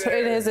 Yeah,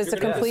 it's a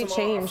complete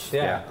change.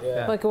 Yeah.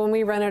 Yeah. Like when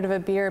we run out of a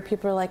beer,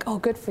 people are like, "Oh,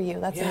 good for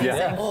you. That's amazing."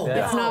 Yeah. Oh,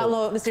 It's not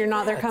low. You're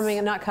not. They're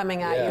coming. Not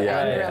coming at you.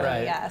 Yeah. Really. Yeah.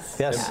 Right. Yes.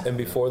 Yes. Yeah. And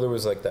before there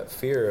was like that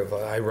fear of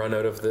I run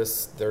out of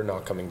this, they're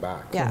not coming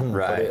back. Yeah. But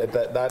Right.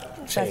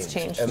 that changed.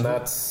 changed. And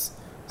that's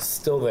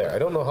still there. I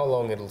don't know how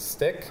long it'll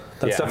stick.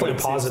 That's Yeah. definitely It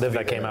seems to positive be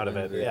that came there. out of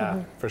it. Yeah. Yeah,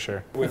 for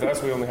sure. With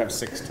us, we only have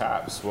 6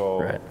 taps.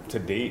 Well, Right. to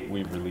date,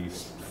 we've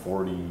released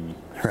 40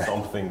 Right.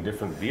 something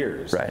different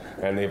beers. Right.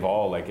 And they've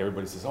all, like,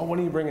 everybody says, oh, when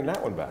are you bringing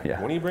that one back? Yeah.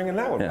 When are you bringing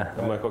that one Yeah. back?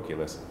 I'm like, okay,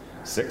 listen,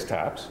 6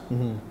 taps,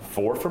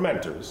 4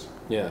 fermenters,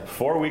 Yeah.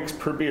 4 weeks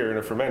per beer in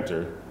a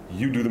fermenter.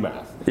 You do the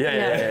math.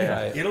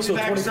 Yeah. It'll be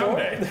back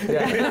someday.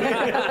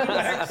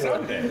 Back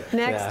someday.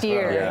 Next Yeah.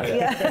 year.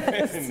 Yeah.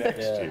 Next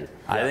year.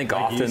 I think Like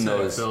you often said,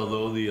 those.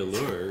 below the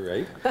allure,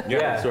 right?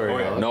 Yeah. Sorry, Oh,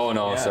 yeah. Alex.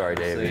 No, sorry,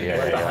 Davey.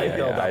 Yeah,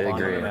 I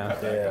agree.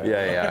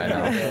 Yeah, I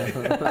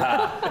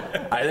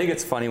know. I think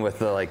it's funny with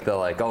the like,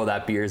 oh,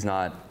 that beer's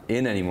not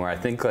in anymore. I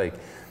think like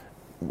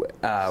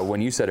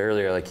when you said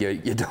earlier, like you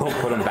don't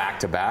put them back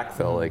to back,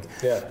 Phil. Like,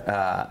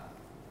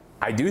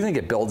 I do think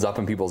it builds up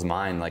in people's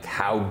mind like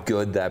how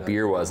good that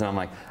beer was, and I'm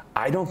like,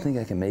 I don't think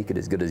I can make it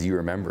as good as you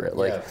remember it.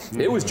 Like,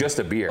 it was just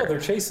a beer. Oh, they're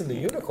chasing the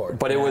unicorn.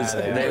 But it was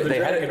Or they the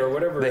had dragon or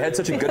whatever they it had is.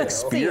 such a good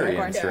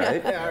experience, Yeah.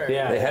 right?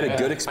 Yeah. They had a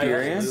good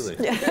experience,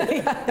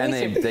 Absolutely. and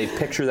they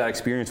picture that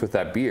experience with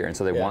that beer, and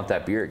so they want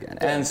that beer again.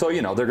 And so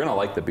they're gonna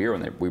like the beer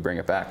when we bring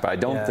it back. But I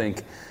don't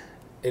think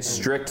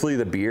strictly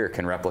the beer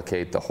can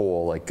replicate the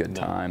whole like good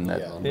time that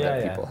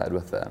Yeah. people had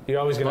with that. You're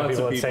always going to Lots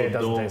have of people that say it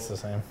people doesn't don't- taste the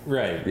same.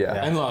 Right.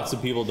 Yeah. And lots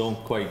of people don't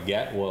quite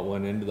get what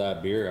went into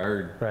that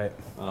beer. Right.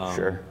 Our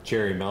Sure.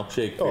 cherry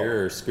milkshake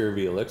beer or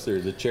Scurvy Elixir,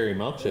 the cherry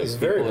milkshake. It's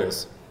people are-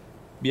 variables.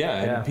 Yeah,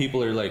 and Yeah.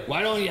 people are like,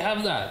 why don't you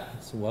have that?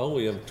 So, well,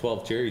 we have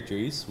 12 cherry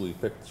trees. We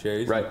pick the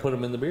cherries Right. and put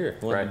them in the beer.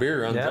 When Right. the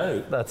beer runs Yeah,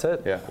 out, that's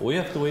it. Yeah. we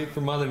have to wait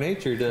for Mother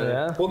Nature to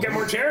Yeah. We'll get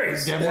more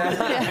cherries. get more.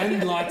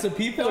 And lots of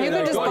people You are could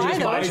like, just "Oh,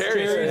 buy those."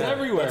 cherries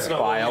everywhere.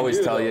 Well, I always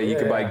tell you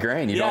can buy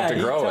grain. You don't have to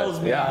he grow tells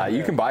it. me Yeah, that.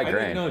 you can buy I didn't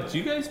grain. know. Do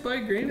you guys buy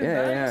grain in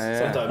Yeah, bags? yeah,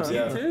 yeah. Sometimes,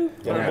 yeah. Too?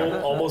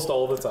 Yeah. Almost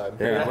all the time.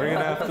 Yeah, we're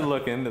gonna have to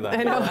look into that.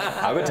 I know.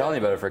 I've been telling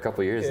you about it for a couple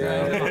of years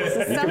now. You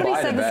can Somebody buy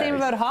it said in the same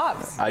bags. about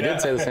hops. I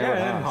did say the same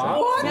about hops.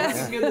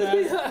 What?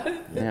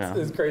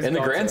 It's crazy In the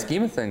grand concept.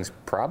 scheme of things,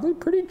 probably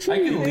pretty cheap. I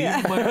can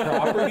leave my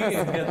property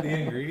and get the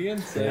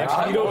ingredients. You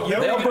don't,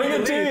 They'll bring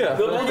it to you.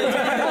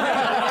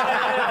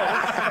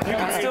 You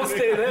can still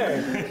stay there.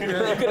 You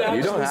could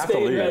actually don't have to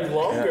stay in leave. bed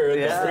longer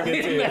and they'll bring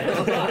it to you.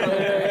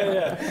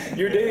 Yeah.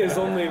 Your day is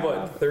only,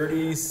 what,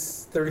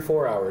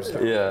 34 hours?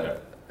 Yeah.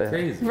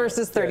 Crazy.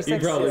 Versus You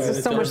 36. probably This gonna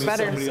is so tell much me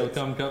better. somebody will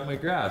come cut my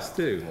grass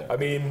too. I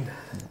mean,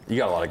 You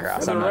got a lot of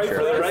grass. I'm not for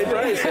the sure. right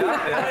price.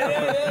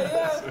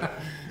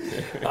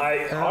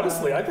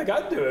 Honestly, I think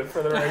I'd do it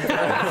for the right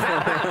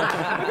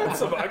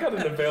price. I got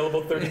an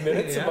available 30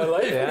 minutes of my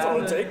life. That's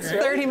all it takes.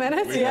 Right? 30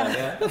 minutes?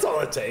 Yeah. That's all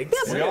it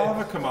takes. We all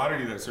have a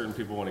commodity that certain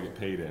people want to get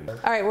paid in. All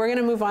right, we're going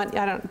to move on.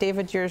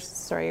 David, you're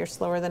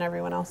slower than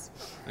everyone else.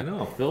 I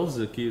know. Phil's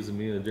accusing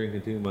me of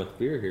drinking too much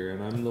beer here,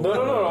 and I'm the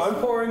No. I'm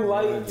pouring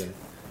light.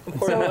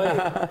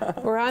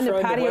 We're on the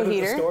patio The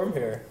heater. storm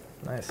here.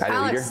 Nice. Patio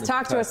Alex, heater.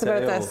 talk to us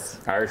about this.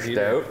 Irish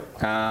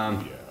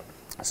stout.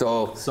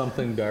 So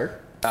Something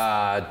dark.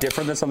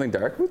 different than something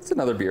dark. It's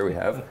another beer we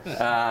have.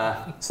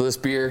 So this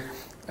beer,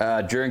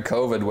 during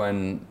COVID,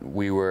 when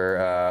we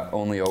were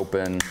only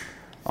open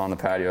on the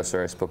patio.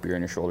 Sorry, I spilled beer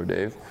on your shoulder,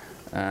 Dave.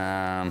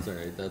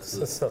 Sorry, that's the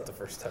That's not the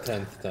first time.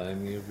 10th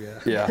time you've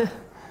Yeah.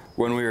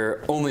 When we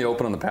were only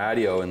open on the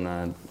patio in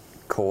the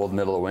cold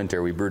middle of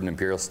winter, we brewed an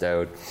imperial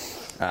stout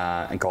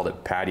and called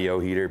it patio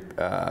heater,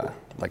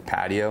 like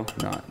patio,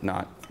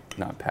 not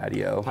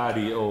patio.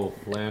 patio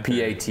lantern.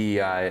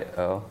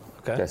 P-A-T-I-O.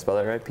 Okay. Did I spell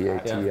that right?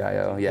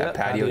 P-A-T-I-O. Yeah, Yeah,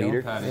 patio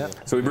heater. Patio.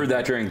 So we brewed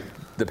that during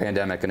the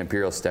pandemic, an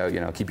imperial stout,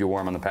 keep you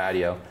warm on the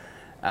patio.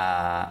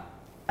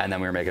 And then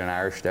we were making an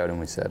Irish stout, and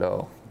we said,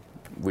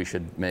 we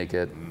should make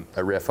it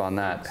a riff on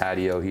that,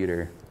 patio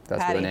heater. That's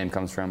where Patty. the name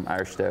comes from,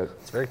 Irish stout.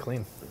 It's very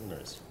clean.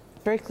 Nice.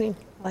 Very clean.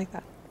 I like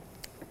that.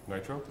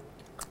 Nitro?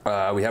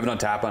 We have it on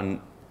tap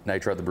on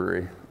Nitro at the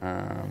brewery.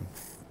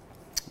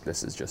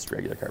 This is just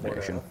regular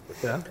carbonation.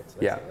 Yeah.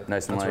 Yeah,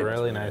 nice and That's light.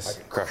 really nice.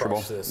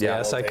 Crushable. Yeah.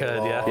 Yes, I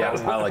could. Yeah. Yeah,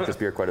 I like this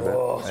beer quite a bit.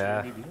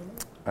 Yeah.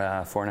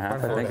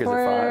 4.5, I think. Is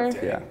Four. it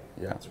 5? Yeah.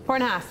 Yeah.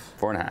 4.5.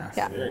 4.5.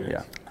 Yeah. Very nice.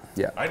 Yeah.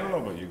 Yeah. I don't know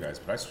about you guys,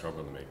 but I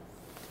struggle to make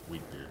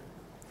wheat beer.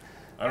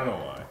 I don't know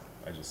why.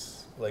 I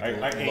just Like I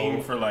low-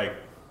 aim for like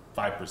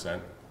 5%.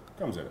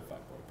 Comes in at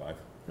 5.5.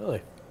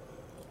 Really?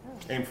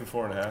 Aim for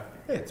 4.5.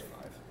 It's 5.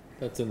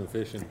 That's an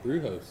efficient brew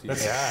house.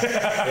 Is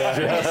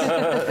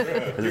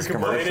this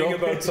commercial? Complaining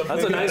about something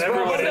That's a nice that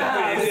everybody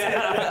agrees.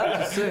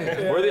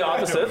 Yeah. We're the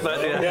opposite, but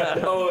yeah.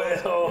 Yeah.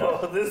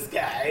 Oh, this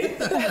guy.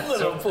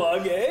 Little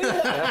plug, eh?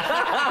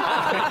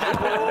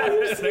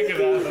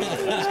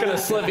 Just gonna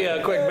slip you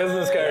a quick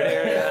business card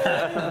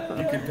here.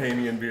 You can pay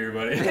me in beer,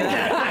 buddy.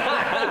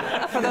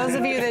 For those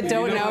of you that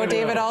don't know,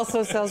 David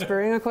also sells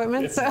brewing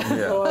equipment. So.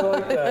 Oh, I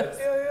like that.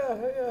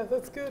 Yeah,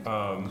 that's good.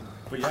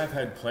 But yeah, I've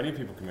had plenty of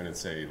people come in and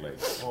say, like,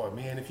 oh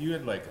man, if you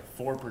had like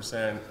a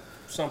 4%,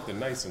 something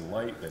nice and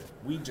light, that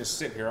we just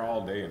sit here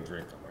all day and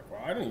drink. I'm like,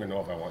 well, I don't even know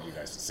if I want you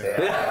guys to sit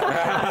here.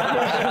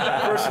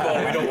 First of all,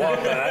 we don't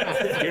want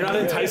that. You're not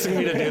enticing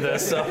me to do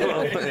this, so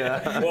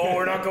yeah. Well,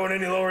 we're not going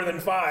any lower than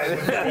 5.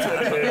 If that's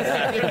what it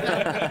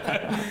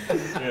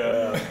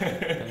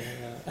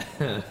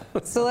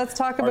is. So let's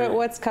talk about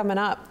what's coming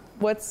up.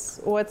 What's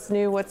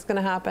new? What's going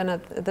to happen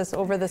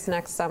over this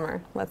next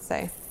summer? Let's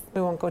say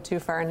we won't go too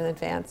far in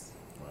advance.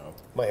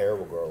 My hair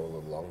will grow a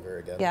little longer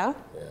again. Yeah,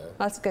 Yeah.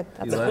 that's good.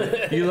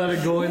 You let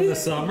it go in the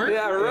summer?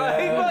 Yeah,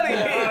 right, buddy.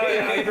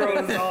 It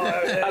grows all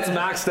out. That's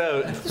maxed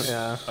out.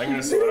 Yeah. I'm going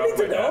to split up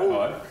my dad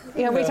bod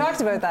Yeah, we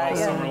talked about that. all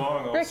summer Yeah.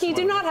 long. I'll Ricky, sweat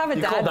do it. not have a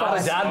You dad call that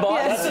bod. a dad bod?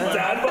 Yes.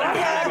 Dad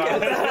bod? What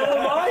the hell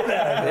am I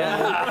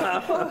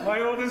then? My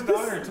oldest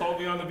daughter told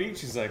me on the beach,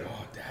 she's like,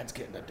 oh, Dad's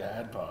getting a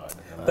dad bod.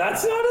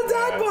 That's not a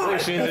dad bod.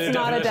 It's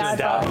not a dad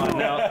bod.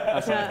 No,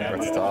 that's not. Yeah.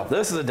 That's tough.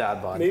 This is a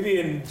dad bod. Maybe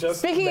in just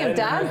Speaking of men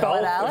dad health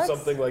bod, or Alex.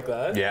 something like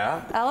that.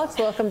 Yeah, Alex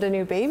welcomed a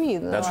new baby.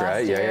 In the that's last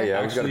right. Yeah, year.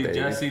 yeah. We've got a Actually, baby.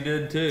 Jesse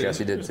did too.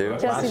 Jesse did too.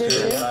 Jesse did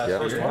too.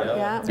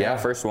 Yeah. Yeah.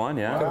 First one,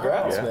 yeah.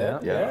 Congrats, yeah. man.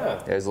 Yeah.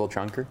 Yeah. Yeah, he's a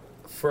little chunker.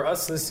 For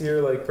us this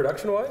year, like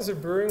production-wise or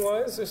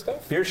brewing-wise or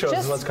stuff? Beer shows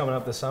Just- is what's coming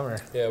up this summer.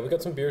 Yeah, we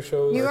got some beer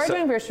shows. You are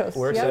doing beer shows.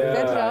 We're Yep, excited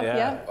good about job. that,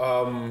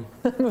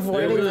 Yeah. Yeah,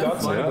 Avoiding we've the-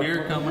 got some. My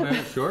beer coming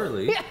out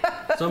shortly.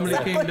 Somebody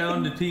came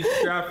down to teach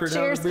Stratford how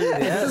Cheers. to brew.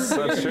 Yes,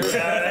 that's true.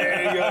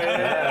 There you go.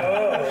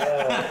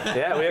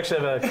 Yeah, we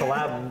actually have a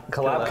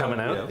collab coming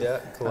out. Yeah,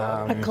 cool.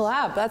 A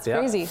collab. That's Yeah.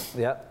 crazy.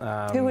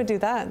 Yeah. Who would do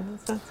that?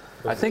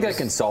 I think I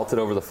consulted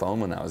over the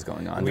phone when that was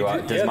going on.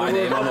 Does Yeah, my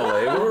there name on the There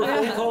label? were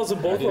phone calls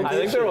in both locations. I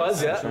think there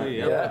was, yeah.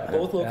 Yeah,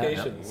 both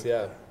locations.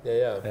 Yeah.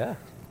 Yeah.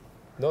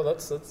 No,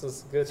 that's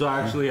good. So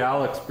actually,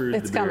 Alex brewed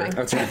It's the beer. coming.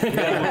 That's right.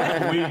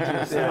 We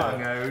just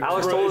hung out.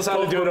 Alex told us how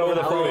to do it over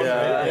the phone.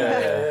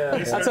 Yeah.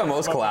 That's how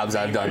most collabs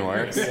I've done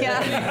work.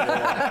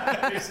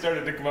 Yeah. They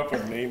started to come up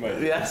with name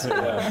ideas.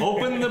 Yes.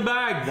 Open the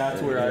bag.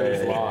 That's where I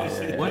was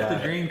lost. What, the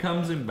green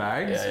comes in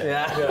bags?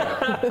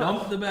 Yeah.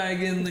 Dump the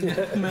bag in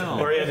the mill.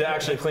 Or you had to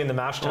actually clean the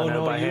mash Oh tun out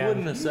no, by you hand.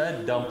 wouldn't have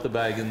said dump the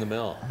bag in the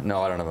mill.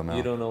 No, I don't have a mill.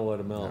 You don't know what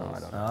a mill No, I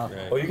is.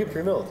 don't. Oh, you get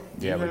pre-milled.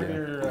 Yeah, we Have do.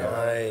 your,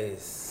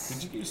 Nice.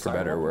 did you get your For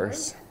better or silo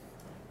worse.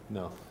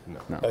 No.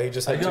 Oh, he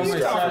just I had got two my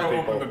straps silo for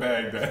open the people.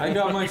 bag then. I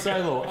got my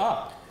silo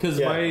up because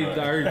Yeah.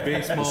 our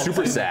base malt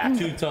Super sack.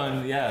 2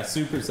 ton, yeah,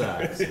 super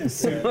sacks.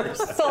 It's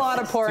a lot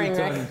of pouring,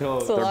 Rick. Two-ton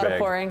tote. It's a lot of big.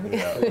 pouring.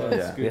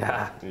 Yeah.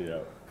 Yeah.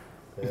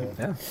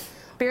 Yeah.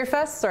 Beer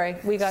Fest? Sorry,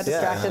 we got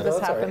distracted. No, This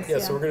that's all right. happens. Yeah,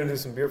 so we're gonna do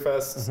some beer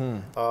fests.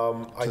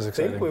 I is think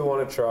exciting. we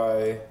want to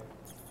try.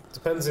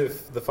 Depends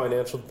if the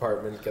financial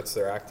department gets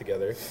their act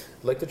together.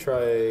 I'd like to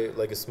try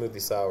like a smoothie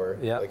sour,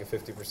 Yeah. like a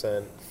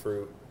 50%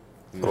 fruit,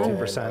 and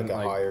 15%, like a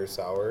like- higher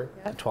sour.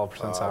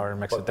 12% sour,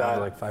 mix But it down that,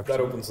 to like 5%. that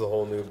opens the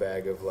whole new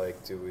bag of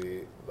like, do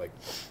we like?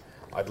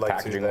 I'd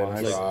like to then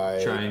Packaging-wise? try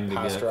Like trying to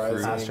get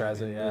pasteurizing.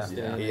 Pasteurize it,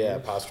 yeah. Yeah,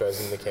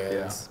 pasteurizing the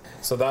cans.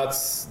 So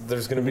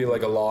there's going to be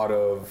like a lot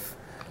of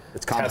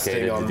It's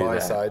complicated testing to on do my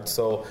that. side.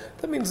 So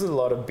that means that a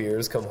lot of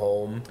beers come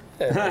home.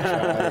 And they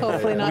try.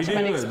 Hopefully not We too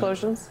many do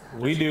explosions.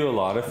 We do a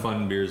lot of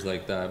fun beers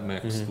like that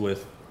mixed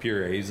with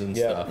purees and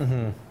Yeah.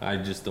 stuff. I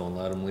just don't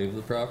let them leave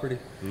the property.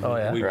 Oh,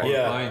 yeah. We Right. pour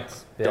Yeah.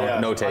 pints.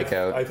 No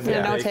takeout. I think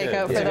Yeah, no take it.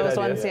 takeout for Yeah. those Good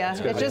ones. idea.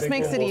 Yeah, I it just think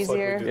makes we'll it most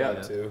likely easier. do Yeah.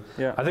 that too.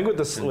 Yeah. I think with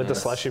the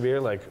slushy beer,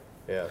 like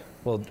Yeah.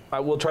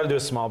 we'll try to do a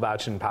small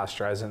batch and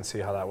pasteurize it and see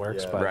how that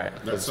works. Yeah. But Right.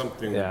 That's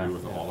something Yeah. we do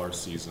with all our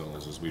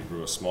seasonals. Is we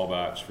brew a small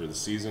batch for the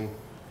season.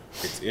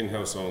 It's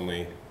in-house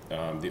only. The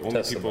only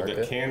Test the people that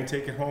market. can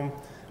take it home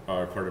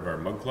are part of our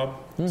mug club,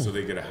 so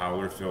they get a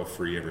howler fill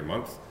free every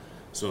month.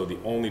 So the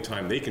only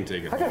time they can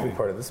take it I gotta be home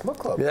part of this Muck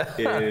Club.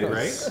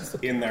 is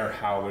in their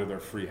howler, their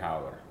free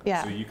howler.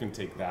 Yeah. So you can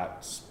take that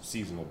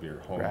seasonal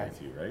beer home Right.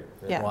 with you, right?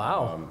 Yeah.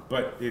 wow.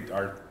 But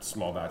our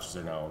small batches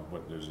are now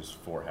there's just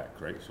 4 hec,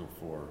 right? So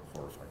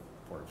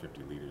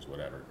 450 liters,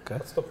 whatever.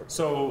 That's still pretty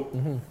So,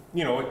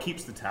 it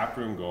keeps the tap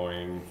room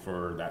going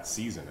for that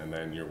season, and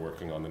then you're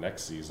working on the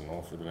next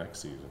seasonal for the next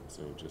season.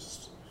 So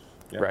just,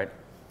 yeah. Right.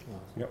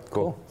 Yep.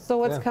 Cool. So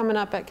what's coming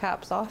up at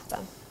Caps Off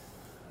then?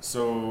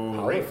 So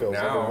Howler right fills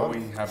every now month.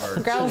 we have our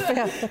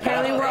Growlers.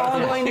 Apparently, we're all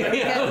going to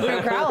get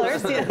for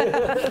growlers.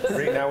 Yeah.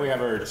 right now we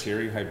have our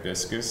cherry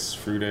hibiscus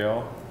fruit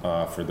ale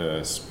for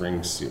the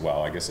spring.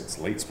 Well, I guess it's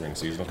late spring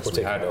season because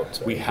We're taking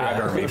notes, we right?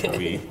 had our maple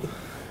wheat.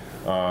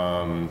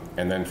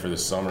 And then for the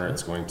summer,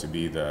 it's going to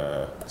be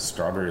the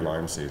strawberry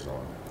lime saison.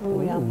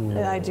 Ooh,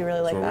 yeah. I do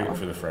really like So we're that waiting one.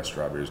 for the fresh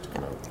strawberries to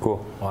come out.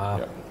 Cool. Wow.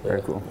 Yeah.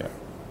 Very cool. Yeah.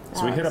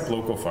 So we hit up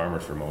local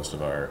farmers for most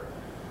of our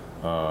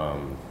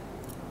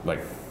like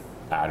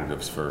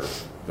additives for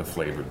the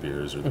flavored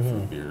beers or the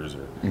fruit beers,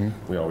 or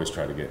we always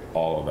try to get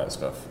all of that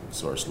stuff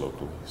sourced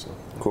locally. So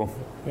Cool.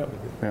 yep,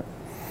 Yeah.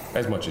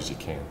 as much as you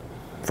can.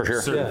 For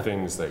sure. Certain Yeah.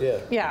 things that Yeah.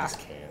 you Yeah. just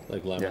can't.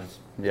 Like Yeah. lemons.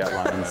 Yeah.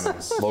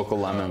 Lemons. Local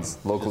lemons.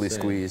 Locally Just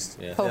saying.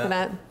 squeezed. Yeah.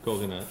 Coconut.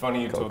 Coconut.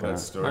 Funny you told Coconut.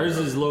 that story. Ours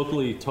is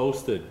locally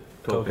toasted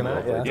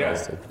Coconut, yeah. yeah.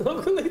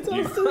 Locally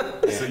toasted.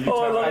 So you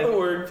Oh, I told-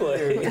 love the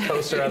wordplay.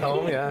 Toaster at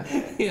home, yeah.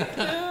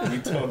 you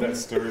told that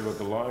story about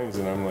the limes,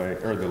 and I'm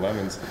like, or the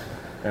lemons.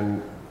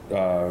 And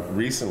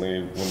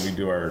recently, when we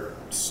do our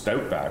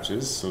stout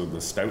batches, so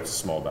the stout's a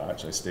small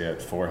batch, I stay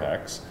at 4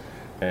 hex,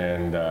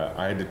 and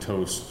I had to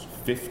toast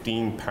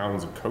 15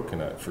 pounds of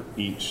coconut for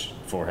each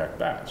 4 hec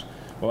batch.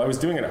 Well, I was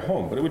doing it at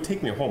home, but it would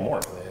take me a whole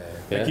morning.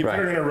 Like you Right.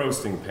 put it in a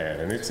roasting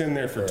pan, and it's in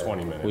there for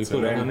 20 minutes. We and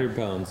put then- 100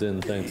 pounds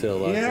in thanks to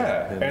Alexa.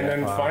 Yeah, and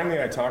then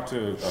finally I talked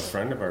to a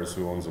friend of ours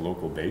who owns a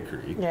local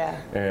bakery. Yeah.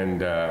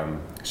 And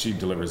she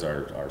delivers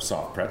our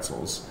soft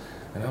pretzels.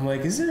 And I'm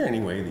like, is there any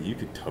way that you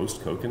could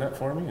toast coconut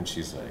for me? And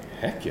she's like,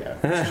 heck yeah,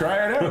 let's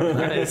try it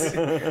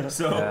out.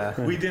 So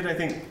we did, I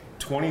think,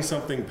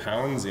 20-something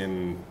pounds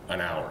in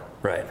an hour.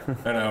 Right.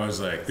 And I was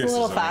like, this a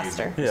little is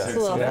faster. amazing. Yeah. I It's said, a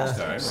little so next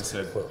faster. time, I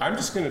said, I'm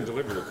just going to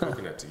deliver the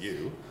coconut to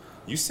you.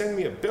 You send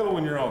me a bill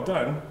when you're all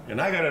done,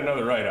 and I got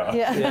another write-off.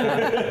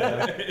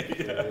 Yeah.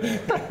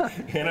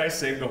 And I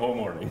saved the whole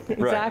morning.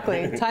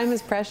 Exactly. Time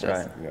is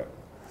precious. Right. Yeah.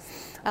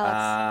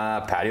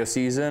 Alex. Patio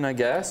season, I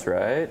guess,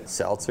 right?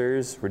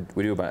 Seltzers.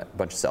 We do a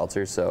bunch of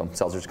seltzers, so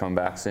seltzers coming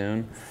back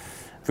soon.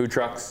 Food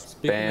trucks,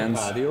 Speaking bands.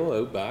 of patio,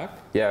 out back,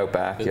 Yeah, out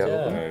back. It's Yep.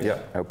 open.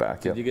 Yep. Out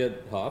back. did you Yep.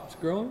 get hops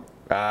growing?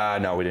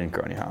 No, we didn't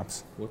grow any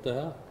hops. What the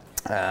hell?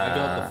 I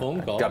got the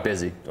phone call. Got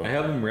busy. I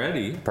have them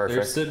ready. They're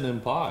Perfect. sitting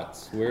in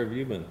pots. Where have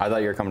you been? I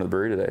thought you were coming to the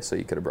brewery today, so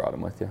you could have brought them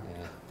with you.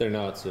 Yeah, they're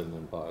not sitting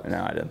in pots.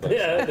 No, I didn't.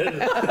 Yeah, I didn't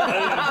think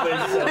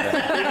so.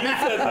 When you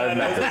said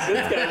that, I was like,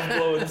 this guy's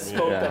blowing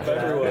smoke Yeah. up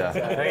everyone's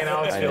Yeah. ass. Making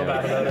Alex I feel know.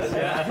 bad about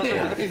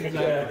it.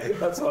 Yeah,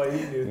 that's why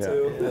you knew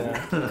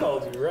too. He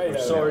called you right out.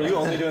 So are you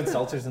only doing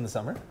seltzers in the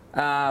summer?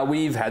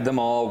 We've had them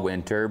all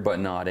winter, but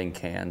not in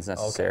cans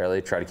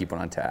necessarily. Try to keep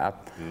one on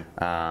tap.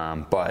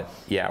 But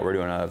yeah, we're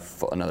doing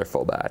another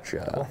full batch.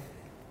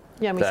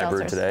 Yummy that I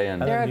brewed seltzers. today,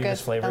 and They're you good.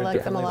 just flavor I it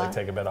like them a differently, lot. like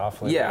take a bit off.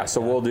 Flavor. yeah, so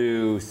we'll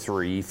do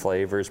 3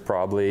 flavors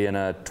probably in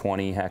a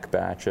 20 hec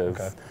batch of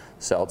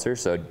seltzer.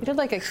 So You did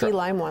like a key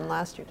lime one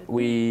last year, didn't you?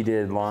 we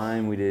did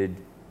lime, we did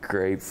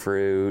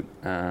grapefruit,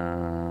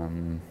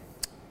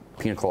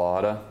 pina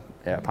colada,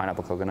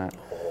 pineapple coconut.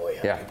 Oh,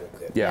 Yeah. people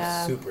get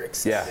Yeah. super Yeah,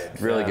 excited.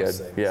 for really good. those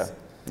things. Yeah,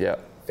 yeah.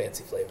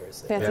 Fancy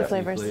flavors. Fancy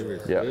flavors.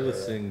 Yeah. We have a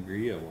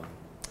sangria one.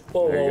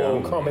 Whoa, There you whoa, go.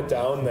 whoa, calm it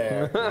down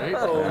there.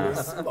 Holy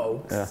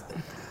smokes. Yeah.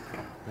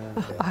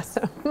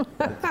 Awesome.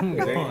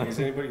 Is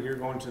anybody here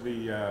going to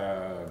the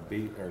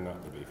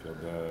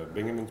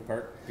Binghamton's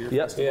Park Beer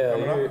Yep. Festival Yeah,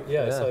 coming up?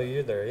 I saw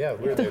you there. Yeah,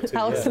 we were there too.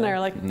 Alex yeah. and I are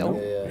like, nope.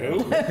 Yeah.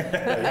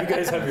 Yeah, you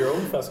guys have your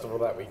own festival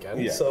that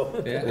weekend, Yeah.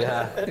 so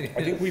Yeah. I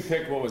think we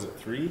picked, what was it,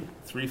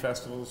 three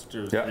festivals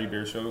to Yeah. 3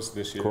 beer shows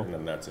this year, Cool. and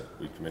then that's it.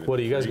 We committed. What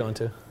are to you guys 3. going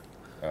to?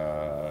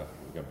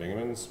 We got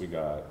Binghamton's. We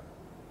got.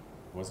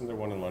 Wasn't there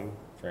one in London?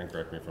 Try and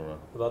correct me if I'm wrong.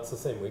 Well, that's the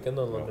same weekend,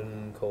 the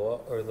London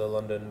Co-op or the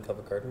London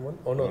Covent Garden one.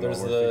 Oh no, No,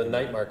 there's we're the thinking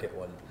night that. market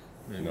one.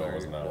 No, it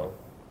wasn't that one.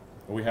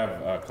 We have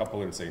a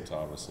couple in St.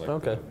 Thomas, like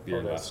Okay. the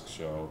Beerlesque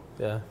show.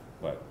 Yeah.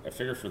 But I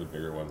figure for the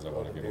bigger ones, I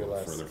want to get a little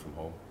Beerlesque. further from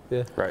home.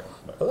 Yeah. Right.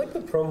 I like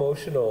the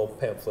promotional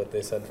pamphlet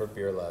they sent for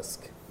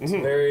Beerlesque. It's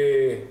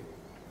very.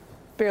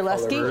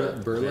 Beerlesque.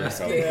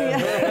 Burlesque.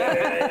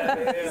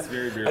 It's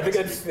very I think Beerlesque.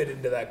 I'd fit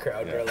into that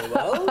crowd really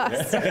well. A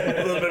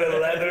little bit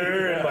of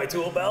leather and my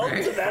tool belt.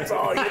 That's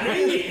all you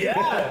need. Yeah.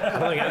 I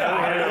don't think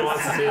anyone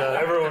wants to see that.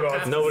 Everyone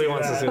wants. Nobody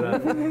wants to see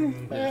that.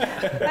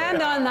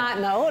 And on that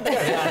note,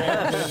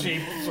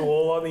 Sheep's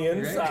wool on the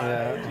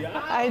inside.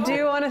 Yeah. I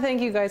do want to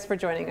thank you guys for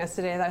joining us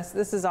today.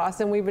 This is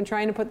awesome. We've been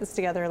trying to put this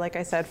together, like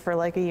I said, for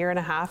like a year and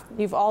a half.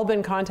 You've all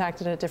been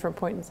contacted at different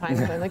points in time.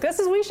 And been like,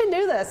 we should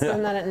do this.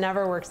 And then it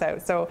never works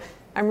out. So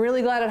I'm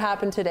really glad it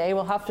happened today.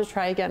 We'll have to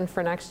try again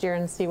for next year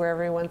and see where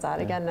everyone's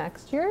at again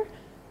next year.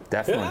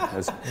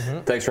 Definitely.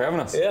 Thanks for having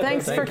us. Yeah,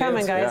 Thanks for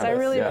coming, guys. Yeah. I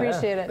really Yeah.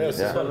 appreciate it. This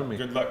is Yeah. fun.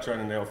 Good luck trying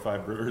to nail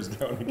 5 brewers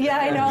down again. Yeah,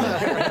 I know.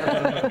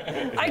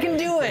 I can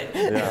do it.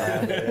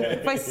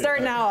 If I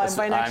start now,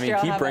 by next I year mean,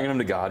 I'll keep have bringing them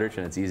to Goderich,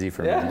 and it's easy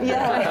for me.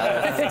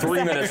 Yeah,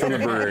 3 minutes from the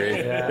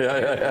brewery.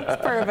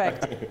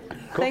 perfect.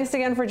 Thanks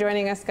again for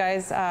joining us,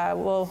 guys.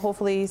 We'll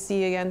hopefully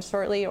see you again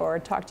shortly or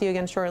talk to you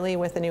again shortly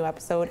with a new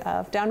episode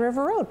of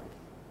Downriver Road.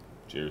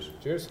 Cheers.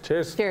 Cheers.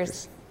 Cheers.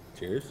 Cheers.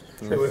 Cheers.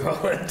 We're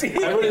all empty.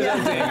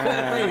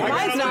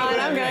 Mine's not.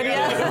 I'm good.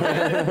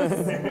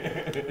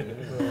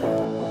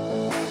 Yeah.